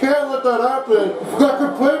 but they can't let that happen. That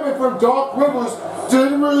complaint from Doc Rivers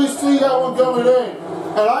didn't really see that one coming in.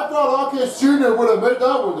 And I thought Akis Jr. would have made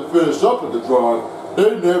that one to finish up with the drive.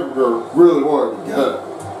 They never really wanted to get it.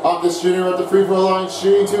 Akis Jr. at the free throw line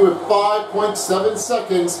shooting two with 5.7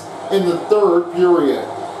 seconds in the third period.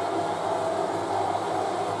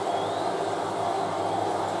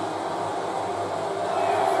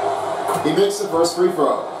 He makes the first free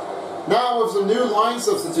throw. Now with some new line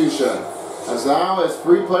substitution. As now as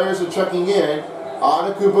three players are checking in,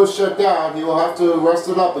 Anakubo's checked out, he will have to rest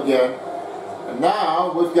it up again. And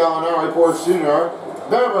now with Gallinari, Porter Jr.,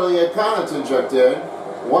 Beverly and Connaughton checked in.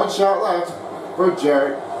 One shot left for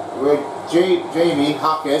Jamie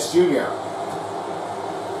Hawkins Jr.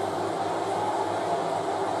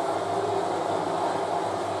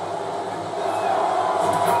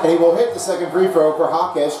 And he will hit the second free throw for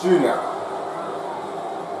Hawkins Jr.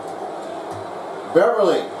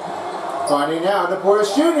 Beverly finding now to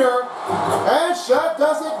Portis Jr. And shot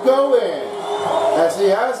doesn't go in. As he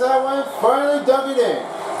has that one, finally dug it in.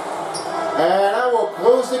 And I will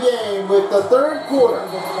close the game with the third quarter.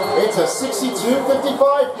 It's a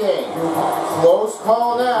 62-55 game. Close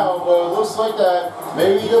call now, but it looks like that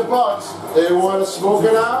maybe the Bucks, they want to smoke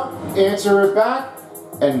it out, answer it back,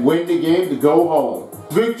 and win the game to go home.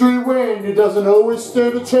 Victory win, it doesn't always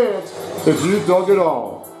stand a chance if you dug it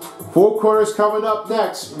all. Four quarters coming up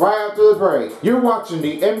next, right after the break. You're watching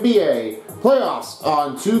the NBA playoffs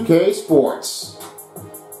on 2K Sports.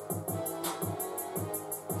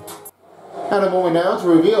 And a moment now to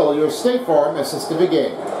reveal your State Farm assist of the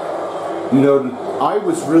game. You know, I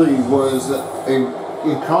was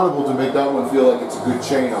accountable to make that one feel like it's a good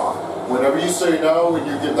chain off. Whenever you say no and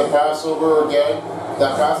you give the pass over again,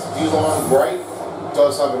 that pass to D-Long right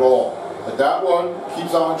does have it all. But that one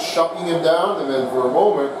keeps on shutting him down, and then for a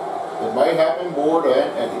moment, it might happen more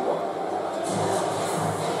than anyone.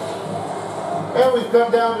 And we've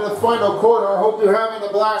come down to the final quarter. I hope you're having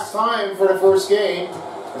a blast time for the first game.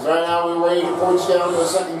 Because right now we're ready to punch down to the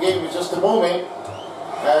second game in just a moment.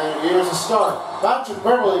 And here's the start. Patrick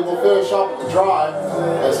Beverly will finish up with the drive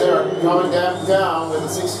as they're coming down with a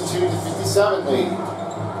 62-57 lead.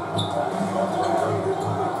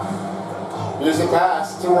 Here's a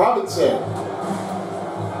pass to Robinson.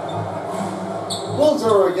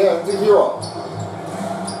 Wilter again to Hero.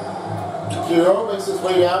 Hero makes his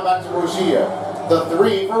way down back to Rozier. The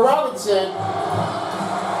three for Robinson.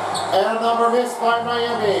 And a number missed by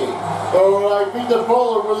Miami. Oh, I think the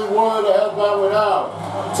bowler really wanted to help that one out.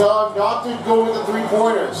 Tell him not to go with the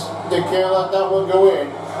three-pointers. They can't let that one go in.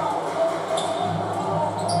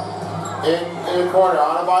 In the corner,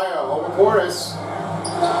 Adebayo over Portis.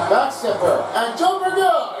 Backstepper and jumper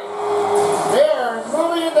good. They're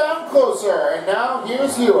moving it down closer. And now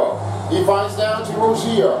here's Hero. He finds down to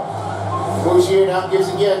Rozier. Rozier now gives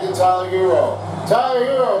again to Tyler Hero. Tyler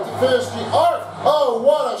Hero to finish the arc. Oh,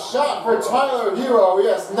 what a shot for Tyler Hero. He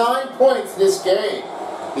has 9 points this game.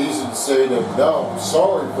 Easy to say that, no, I'm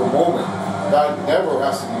sorry for a moment. That never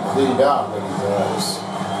has to be cleaned out when he does.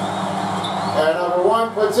 And number one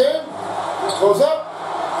puts in, goes up,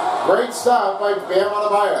 Great stop by Bam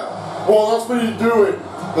Adebayo. Well, that's what you do it.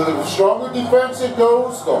 The stronger defense it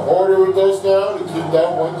goes, the harder it does now to keep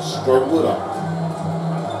that one struggle it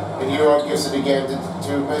up. And Hero gives it again to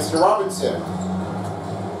Mr. Robinson.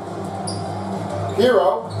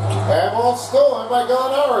 Hero, and ball stolen by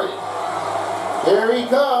Gallinari. Here he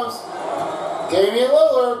comes. Damian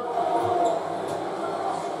Lillard.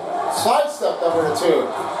 Sidestep number 2.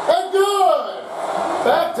 And good!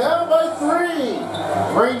 Back down by 3.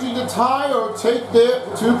 Ranging to tie or take the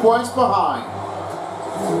 2 points behind.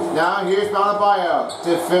 Now here's Adebayo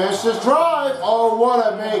to finish this drive. Oh,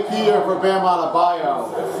 what a make here for Bam Adebayo.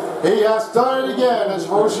 He has done it again as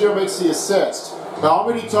Rozier makes the assist. Now, how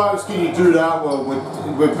many times can you do that one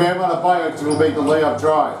with Bam Adebayo to make the layup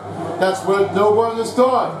drive? That's what no one has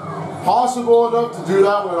done. Possible enough to do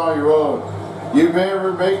that one on your own. You may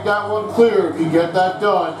ever make that one clear if you get that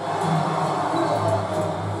done.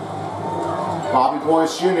 Bobby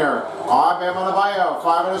Portis Jr. on Bam Adebayo,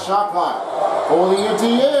 5 on the shot clock. Holding it to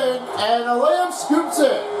in, and a layup scoops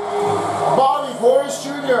it. Bobby Portis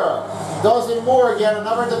Jr. does it more again,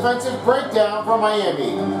 another defensive breakdown from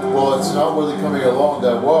Miami. Well, it's not really coming along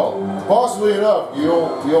that well. Possibly enough, you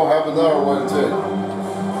don't have another one too.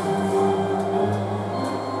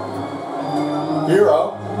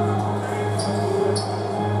 Hero.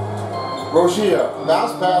 Rozier,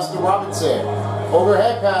 bounce pass to Robinson.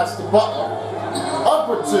 Overhead pass to Butler.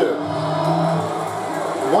 Upward 2.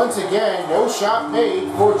 Once again, no shot made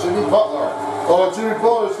for Jimmy Butler. Oh, Jimmy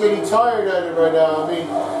Butler's getting tired at it right now. I mean,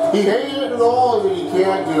 he hated it all of it he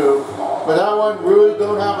can't do, but that one really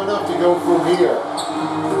don't have enough to go from here.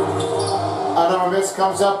 Another miss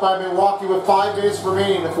comes up by Milwaukee with 5 minutes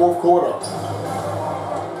remaining in the 4th quarter.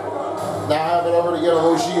 Now have it over to get a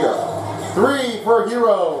Rozier. 3 for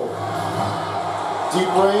Hero. Deep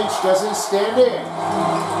range doesn't stand in.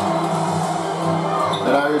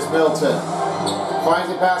 And now here's Middleton. Finds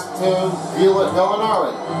a pass to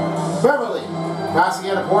Gallinari. Beverly. Passing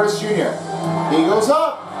in to Portis Jr. He goes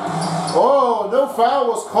up. Oh, no foul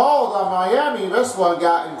was called on Miami. This one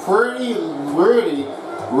got pretty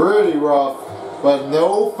rough. But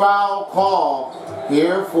no foul call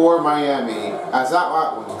here for Miami. As that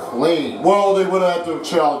one clean. Well, they would have to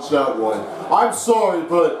challenge that one. I'm sorry,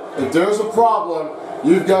 but if there's a problem,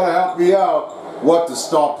 you've got to help me out what to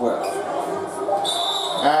stop with.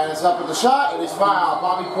 And it's up with the shot, and he's fouled.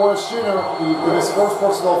 Bobby Portis Jr. with his first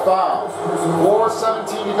personal foul.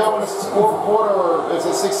 4:17 to go in this 4th quarter. It's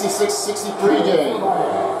a 66-63 game.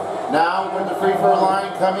 Now with the free throw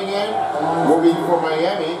line coming in, will be for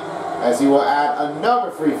Miami, as he will add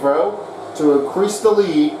another free throw to increase the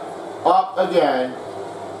lead up again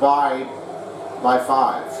by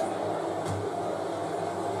 5.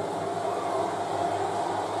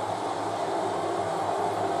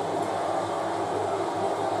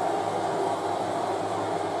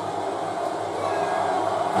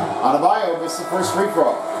 Adebayo missed the first free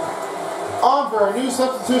throw. On for a new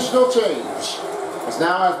substitutional change. As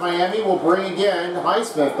now as Miami will bring again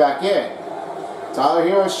Highsmith back in. Tyler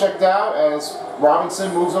Hero is checked out as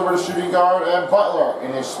Robinson moves over to shooting guard and Butler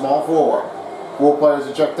in his small forward. 4 players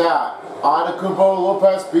are checked out. Antetokounmpo,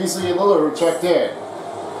 Lopez, Beasley, and Lillard are checked in.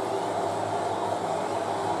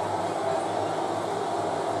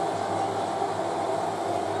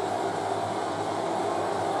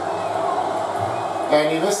 And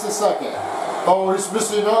he missed the second. Oh, he's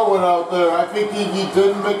missing that one out there. I think he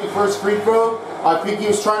didn't make the first free throw. I think he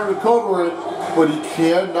was trying to recover it, but he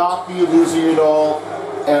cannot be losing it all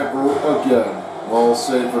ever again. Well,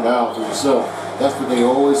 say for now for yourself. That's what they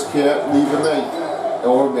always can't leave a make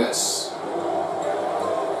or miss.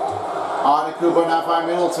 Antetokounmpo now by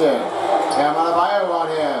Middleton. And Adebayo on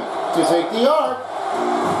him to take the arc.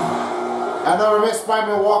 Another miss by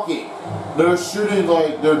Milwaukee. They're shooting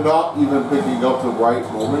like they're not even picking up the right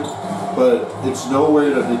moment, but it's no way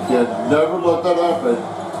that they can never let that happen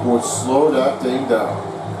or slow that thing down.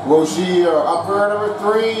 Rozier up for number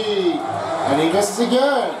 3, and he misses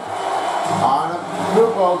again.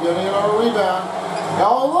 Antetokounmpo getting another rebound.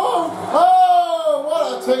 All alone. Oh,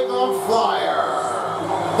 what a take-off flyer.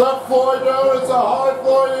 That fly down, it's a high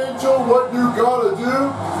fly angel. What you gotta do,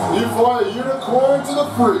 you fly a unicorn to the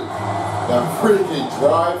freak. That freaking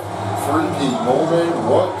drive. Freaky moment,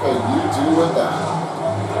 what can you do with that?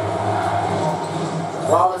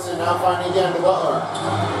 Robinson now finding again to Butler.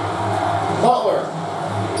 Butler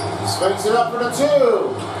swings it up for the 2,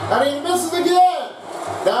 and he misses again.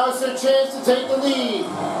 Now it's their chance to take the lead.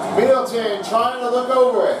 Middleton trying to look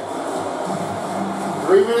over it.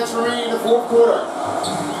 3 minutes remaining in the 4th quarter.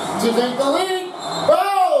 To take the lead,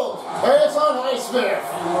 fouled! and it's on Highsmith.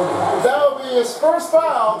 That will be his first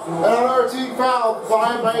foul, and another team foul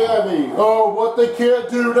by Miami. Oh, what they can't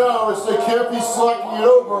do now is they can't be slacking it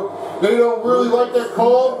over. They don't really like that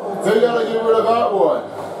call. They got to get rid of that one.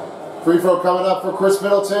 Free throw coming up for Chris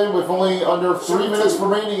Middleton with only under 3 minutes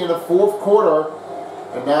remaining in the fourth quarter.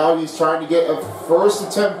 And now he's trying to get a first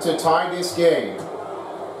attempt to tie this game.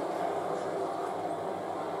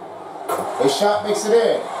 The shot makes it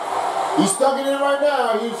in. He's stuck it in right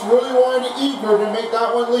now. He's really wanting to eager to make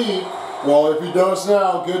that one lead. Well, if he does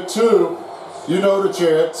now, get two. You know the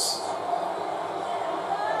chance.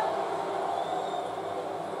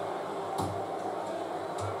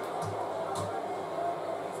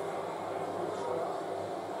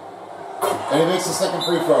 And he makes the second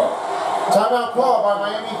free throw. Timeout call by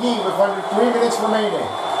Miami Heat with under 3 minutes remaining.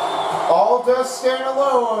 All does stand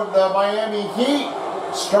alone. The Miami Heat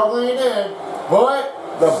struggling in, but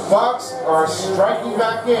the Bucks are striking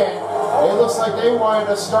back in. It looks like they wanted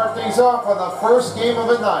to start things off on the first game of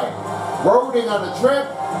the night. Roding on the trip,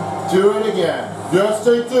 do it again. Yes,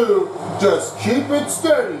 they do. Just keep it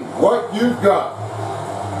steady, what you've got.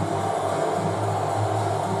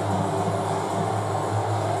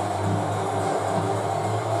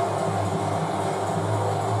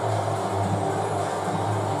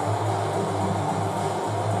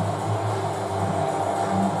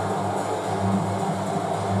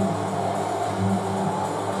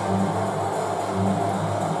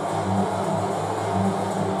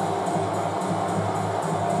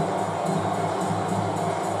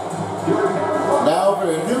 Now for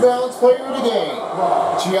the New Balance player of the game,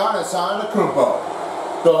 Giannis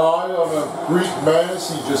Antetokounmpo. The eye of a Greek menace,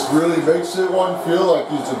 he just really makes it one feel like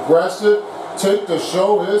he's aggressive. Take to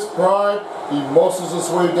show his pride. He muscles his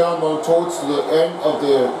way down towards the end of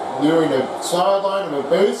nearing the sideline of the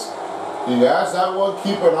base. He has that one,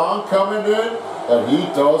 keep it on coming in, and he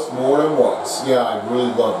does more than once. Yeah, I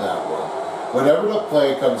really love that one. Whenever the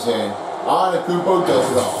play comes in, Antetokounmpo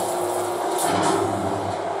does it all.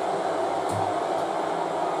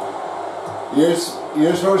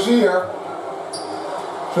 Here's Rozier.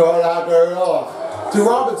 Throwing out there off. To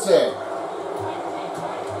Robinson.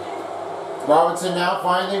 Robinson now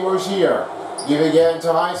finding Rozier. Give again to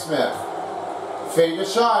Highsmith. Fade a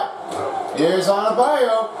shot. Here's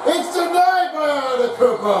Adebayo. It's denied by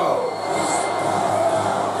Antetokounmpo.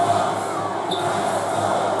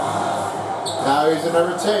 Now here's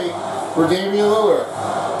another take for Damian Lillard.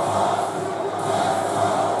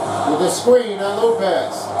 With a screen on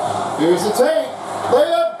Lopez. Here's the take.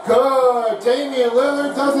 Layup, good. Damian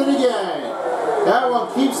Lillard does it again. That one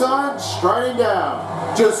keeps on striding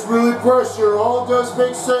down. Just really pressure. All does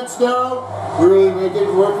make sense now. Really make it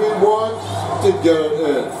worth it one to get it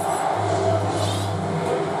in.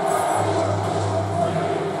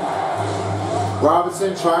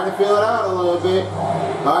 Robinson trying to feel it out a little bit.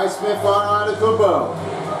 Highsmith on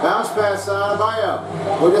Antetokounmpo. Bounce pass on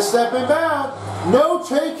Adebayo. With a step and bound. No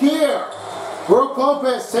take here. Brook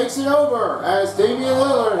Lopez takes it over as Damian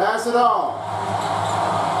Lillard has it all.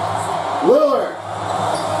 Lillard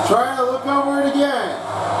trying to look over it again.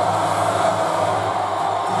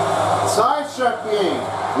 Side shot being.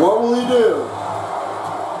 What will he do?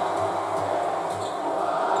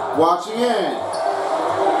 Watching in.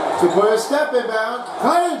 To put a step in bound.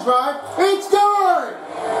 Cut and drive. It's good!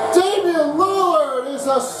 Damian Lillard is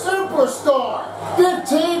a superstar.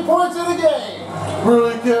 15 points in the game.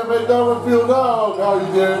 Really can't make that one feel down how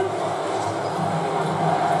you did.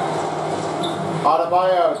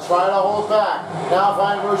 Adebayo trying to hold back. Now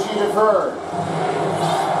find Rashida Bird.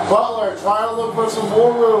 Butler trying to look for some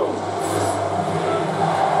more room.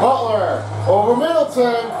 Butler over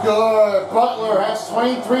Middleton. Good. Butler has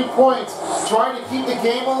 23 points. Trying to keep the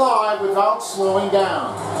game alive without slowing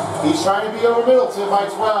down. He's trying to be over Middleton by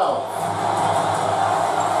 12.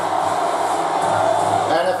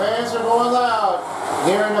 And the fans are going loud.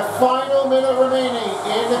 They're in the final minute remaining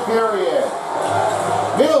in the period.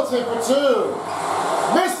 Middleton for two.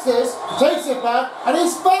 Misses, takes it back, and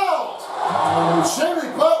he's fouled. Jimmy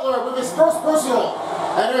Butler with his first personal.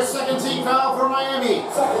 And their second team foul for Miami.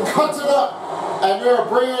 Cuts it up. And they're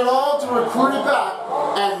bringing it all to recruit it back.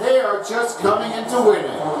 And they are just coming into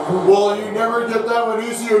winning. Well, you never get that one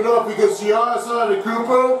easy enough because Giannis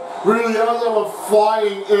Antetokounmpo really has that one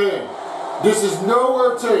flying in. This is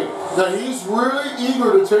nowhere take that he's really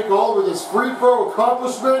eager to take all with his free throw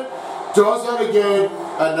accomplishment. Does that again,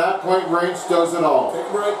 and that point range does it all.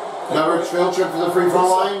 Another field trip to the free throw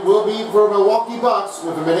line will be for Milwaukee Bucks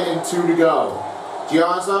with 1:02 to go.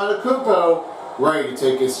 Giannis Antetokounmpo ready to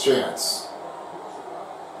take his chance.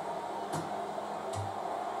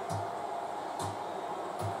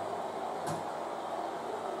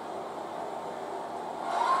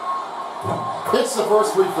 hits the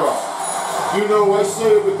first free throw. You know, I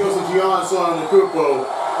say it because of Giannis Antetokounmpo.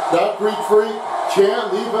 That Greek freak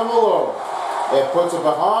can't leave him alone. It puts him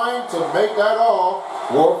behind to make that all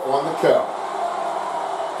work on the count.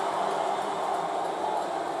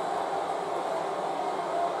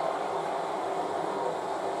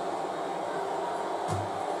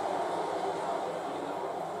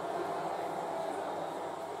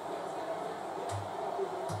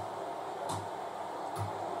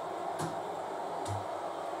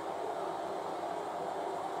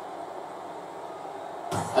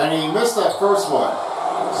 And he missed that first one.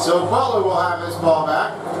 So Butler will have his ball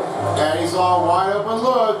back. And he's all wide open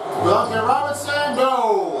look. Duncan Robinson,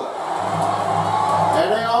 no!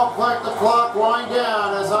 And they all collect the clock, wind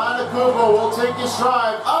down as Antetokounmpo will take his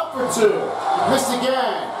drive up for two. Missed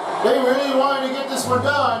again. They really wanted to get this one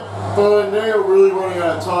done, but they are really running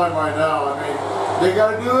out of time right now. I mean, they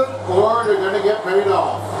got to do it or they're going to get paid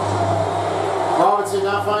off. Robinson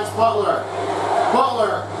now finds Butler.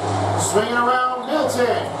 Butler swinging around Milton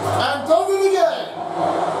and does it again.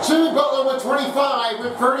 Jimmy Butler with 25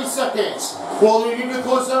 with 30 seconds. Well, you need to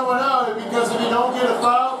close that one out because if you don't get a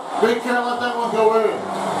foul, they can't let that one go in.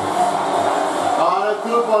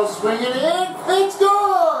 Antetokounmpo swinging in. It's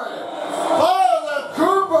good.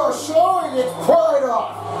 Antetokounmpo showing its pride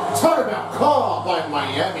off. Timeout call by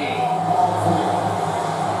Miami.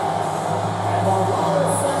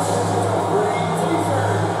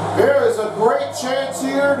 There is a great chance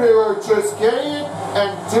here. They were just getting it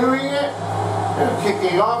and doing it and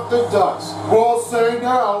kicking off the Ducks. We'll say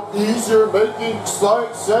now, easier making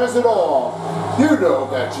sight says it all. You know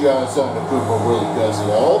that Giannis Antetokounmpo really does it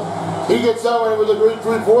all. He gets that one with a great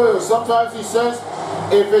three-pointer. Sometimes he says,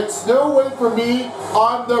 if it's no way for me,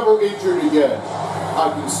 I'm never injured again.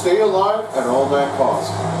 I can stay alive at all that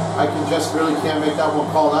cost. I can just really can't make that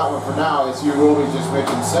one call that one for now. It's you really just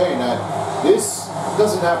making saying that this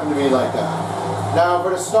doesn't happen to be like that. Now, for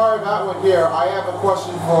the start of that one here, I have a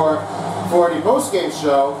question for the post-game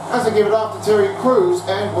show as I give it off to Terry Crews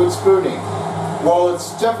and Wood Spooning. Well,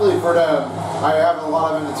 it's definitely for them. I have a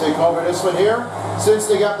lot of them to take over this one here. Since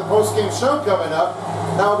they got the post-game show coming up,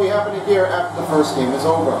 that will be happening here after the first game is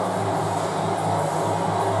over.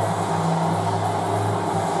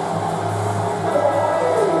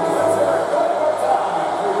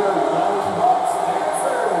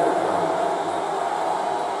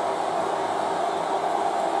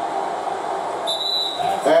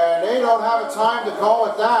 Time to call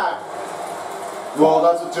it that. Well,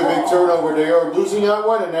 that's a too big turnover. They are losing that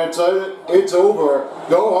one, and that's it. It's over.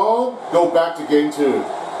 Go home. Go back to game two.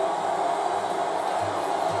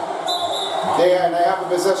 They have a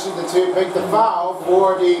possession to make the foul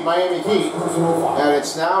for the Miami Heat, and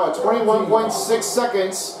it's now at 21.6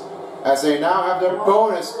 seconds as they now have their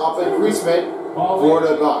bonus up increasement for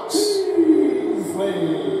the Bucks.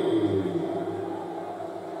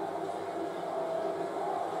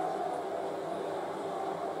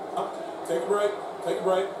 Take a break. Take a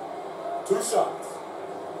break. 2 shots.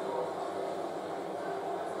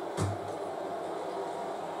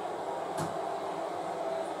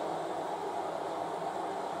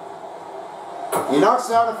 He knocks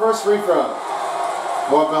down the first free throw.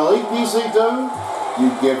 What Malik Beasley do?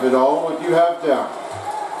 You give it all what you have down.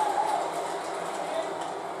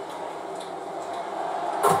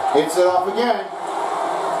 Hits it off again.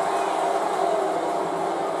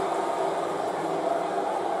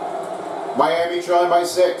 Miami trying by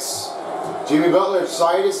 6. Jimmy Butler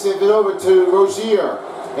decided to send it over to Rozier.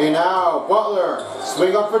 And now Butler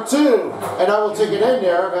swing up for 2. And I will take it in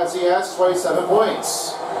there as he has 27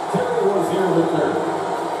 points.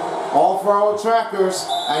 All for our trackers.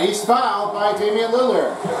 And he's fouled by Damian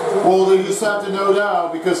Lillard. Well, they just have to know now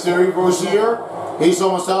because Terry Rozier, he's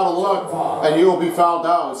almost out of luck. And he will be fouled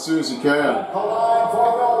out as soon as he can.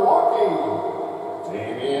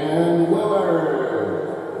 Damian Lillard.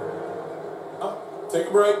 Take a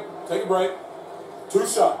break. Take a break. 2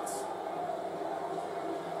 shots.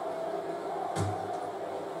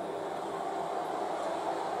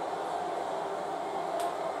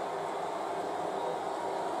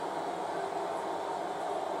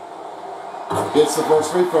 Gets the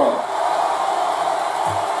first free throw.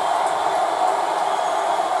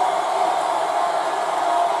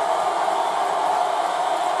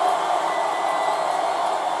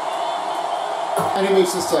 And he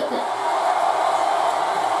makes the second.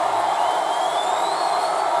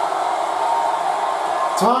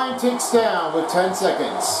 Time ticks down with 10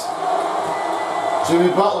 seconds.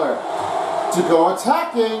 Jimmy Butler to go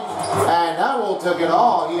attacking, and that will take it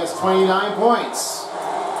all. He has 29 points.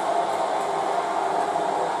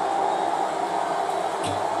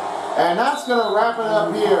 And that's going to wrap it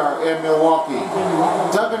up here in Milwaukee.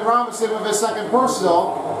 Duncan Robinson with his second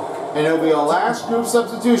personal, and it'll be a last group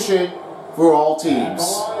substitution for all teams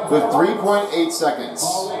with 3.8 seconds.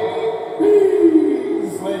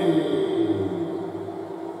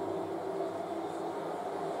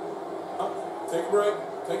 Take a break.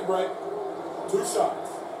 Take a break. 2 shots.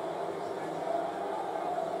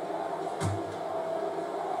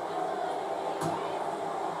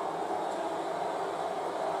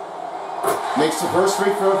 Makes the first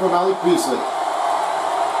free throw from Malik Beasley.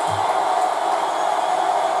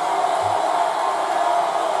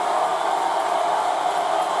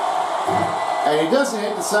 And he doesn't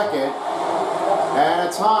hit the second. And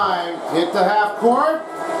a time hit the half court.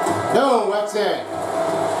 No, that's it.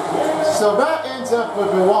 So that ends up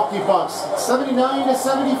with Milwaukee Bucks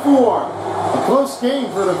 79-74. A close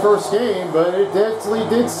game for the first game, but it definitely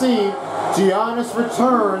did seem Giannis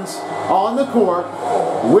returns on the court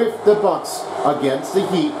with the Bucks against the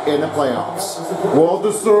Heat in the playoffs. Well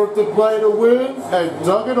deserved to play to win and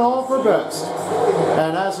dug it all for best.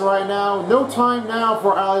 And as of right now, no time now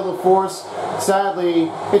for Ali LaForce.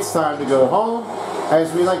 Sadly, it's time to go home,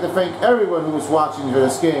 as we'd like to thank everyone who was watching for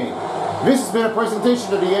this game. This has been a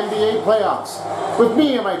presentation of the NBA playoffs. With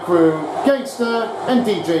me and my crew, Gangsta and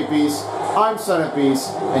DJ Beast, I'm Son of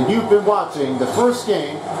Beast, and you've been watching the first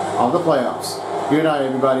game of the playoffs. Good night,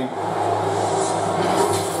 everybody.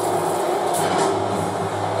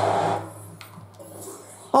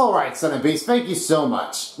 Alright, Son of Beast, thank you so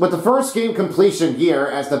much. With the first game completion here,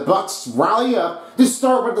 as the Bucks rally up to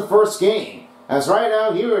start with the first game. As right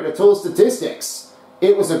now, here are the total statistics.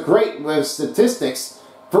 It was a great statistics.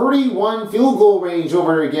 31 field goal range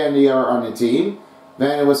over again on the team.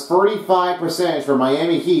 Then it was 35% for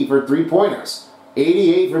Miami Heat for 3-pointers.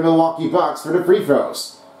 88 for Milwaukee Bucks for the free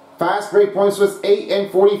throws. Fast break points was 8 and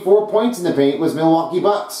 44 points in the paint was Milwaukee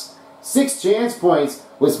Bucks. 6 chance points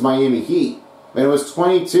was Miami Heat. Then it was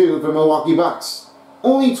 22 for Milwaukee Bucks.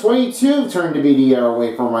 Only 22 turned to be the arrow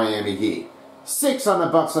away from Miami Heat. 6 on the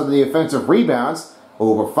Bucks on the offensive rebounds,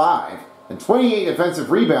 over 5. And 28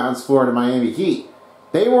 offensive rebounds for the Miami Heat.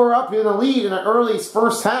 They were up in the lead in the early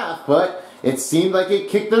first half, but it seemed like it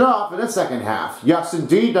kicked it off in the second half. Yes,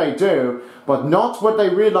 indeed they do, but not what they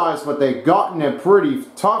realized, but they've gotten it pretty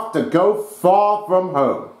tough to go far from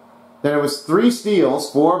home. Then it was 3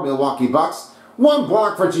 steals for Milwaukee Bucks, 1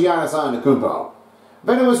 block for Giannis Antetokounmpo.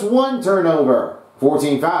 Then it was 1 turnover,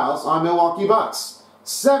 14 fouls on Milwaukee Bucks.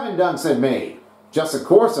 7 dunks had made. Just of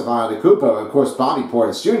course of Antetokounmpo, and of course Bobby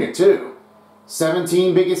Portis Jr. too.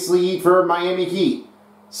 17 biggest lead for Miami Heat.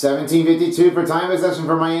 17:52 for time possession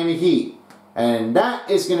for Miami Heat. And that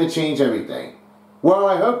is going to change everything. Well,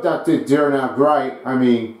 I hope that did turn out great. I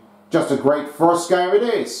mean, just a great first game it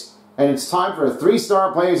is. And it's time for the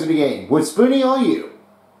 3-star players of the game. With Spoonie on you.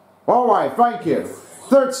 Alright, thank you.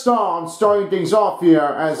 Third star, I'm starting things off here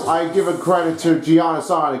as I give a credit to Giannis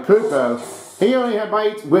Antetokounmpo. He only had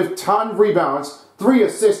made with 10 rebounds, 3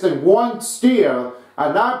 assists and 1 steal.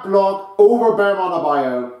 And that block over Bam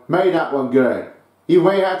Adebayo made that one good. He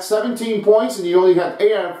had 17 points and he only had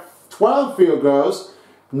 8 out of 12 field goals.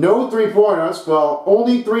 No 3-pointers, well,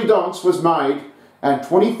 only 3 dunks was made and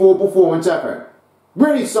 24 performance effort.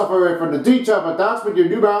 Really suffering from the detail, but that's what your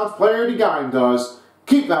New Balance player of the game does.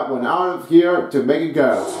 Keep that one out of here to make it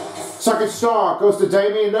go. Second star goes to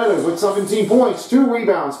Damian Lillard with 17 points, 2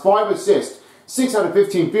 rebounds, 5 assists, 6 out of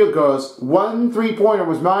 15 field goals, 1 3-pointer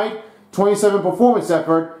was made, 27 performance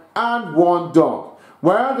effort, and 1 dunk.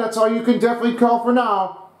 Well, that's all you can definitely call for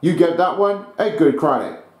now. You get that one a good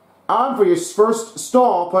credit. And for your first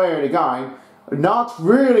star player of the game, not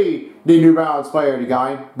really the New Balance player of the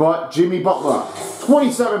game, but Jimmy Butler.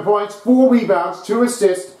 27 points, 4 rebounds, 2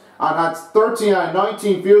 assists, and had 13 out of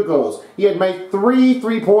 19 field goals. He had made 3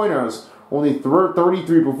 3-pointers, only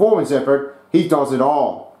 33 performance effort. He does it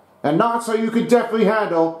all. And that's how you can definitely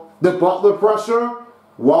handle the Butler pressure.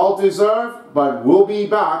 Well deserved, but we'll be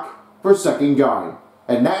back for second game.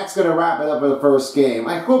 And that's going to wrap it up for the first game.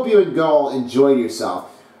 I hope you and all enjoyed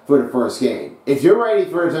yourself for the first game. If you're ready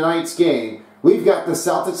for tonight's game, we've got the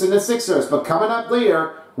Celtics and the Sixers. But coming up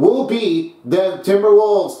later will be the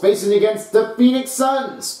Timberwolves facing against the Phoenix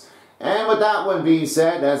Suns. And with that one being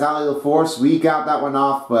said, as Ali LaForce, we got that one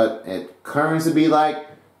off. But it turns to be like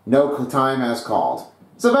no time has called.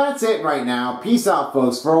 So that's it right now. Peace out,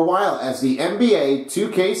 folks, for a while as the NBA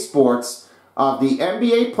 2K Sports of the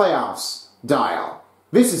NBA Playoffs dial.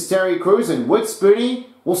 This is Terry Crews and with Spoonie.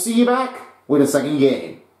 We'll see you back with a second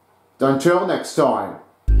game. Until next time.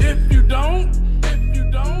 If you don't,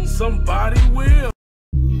 somebody will.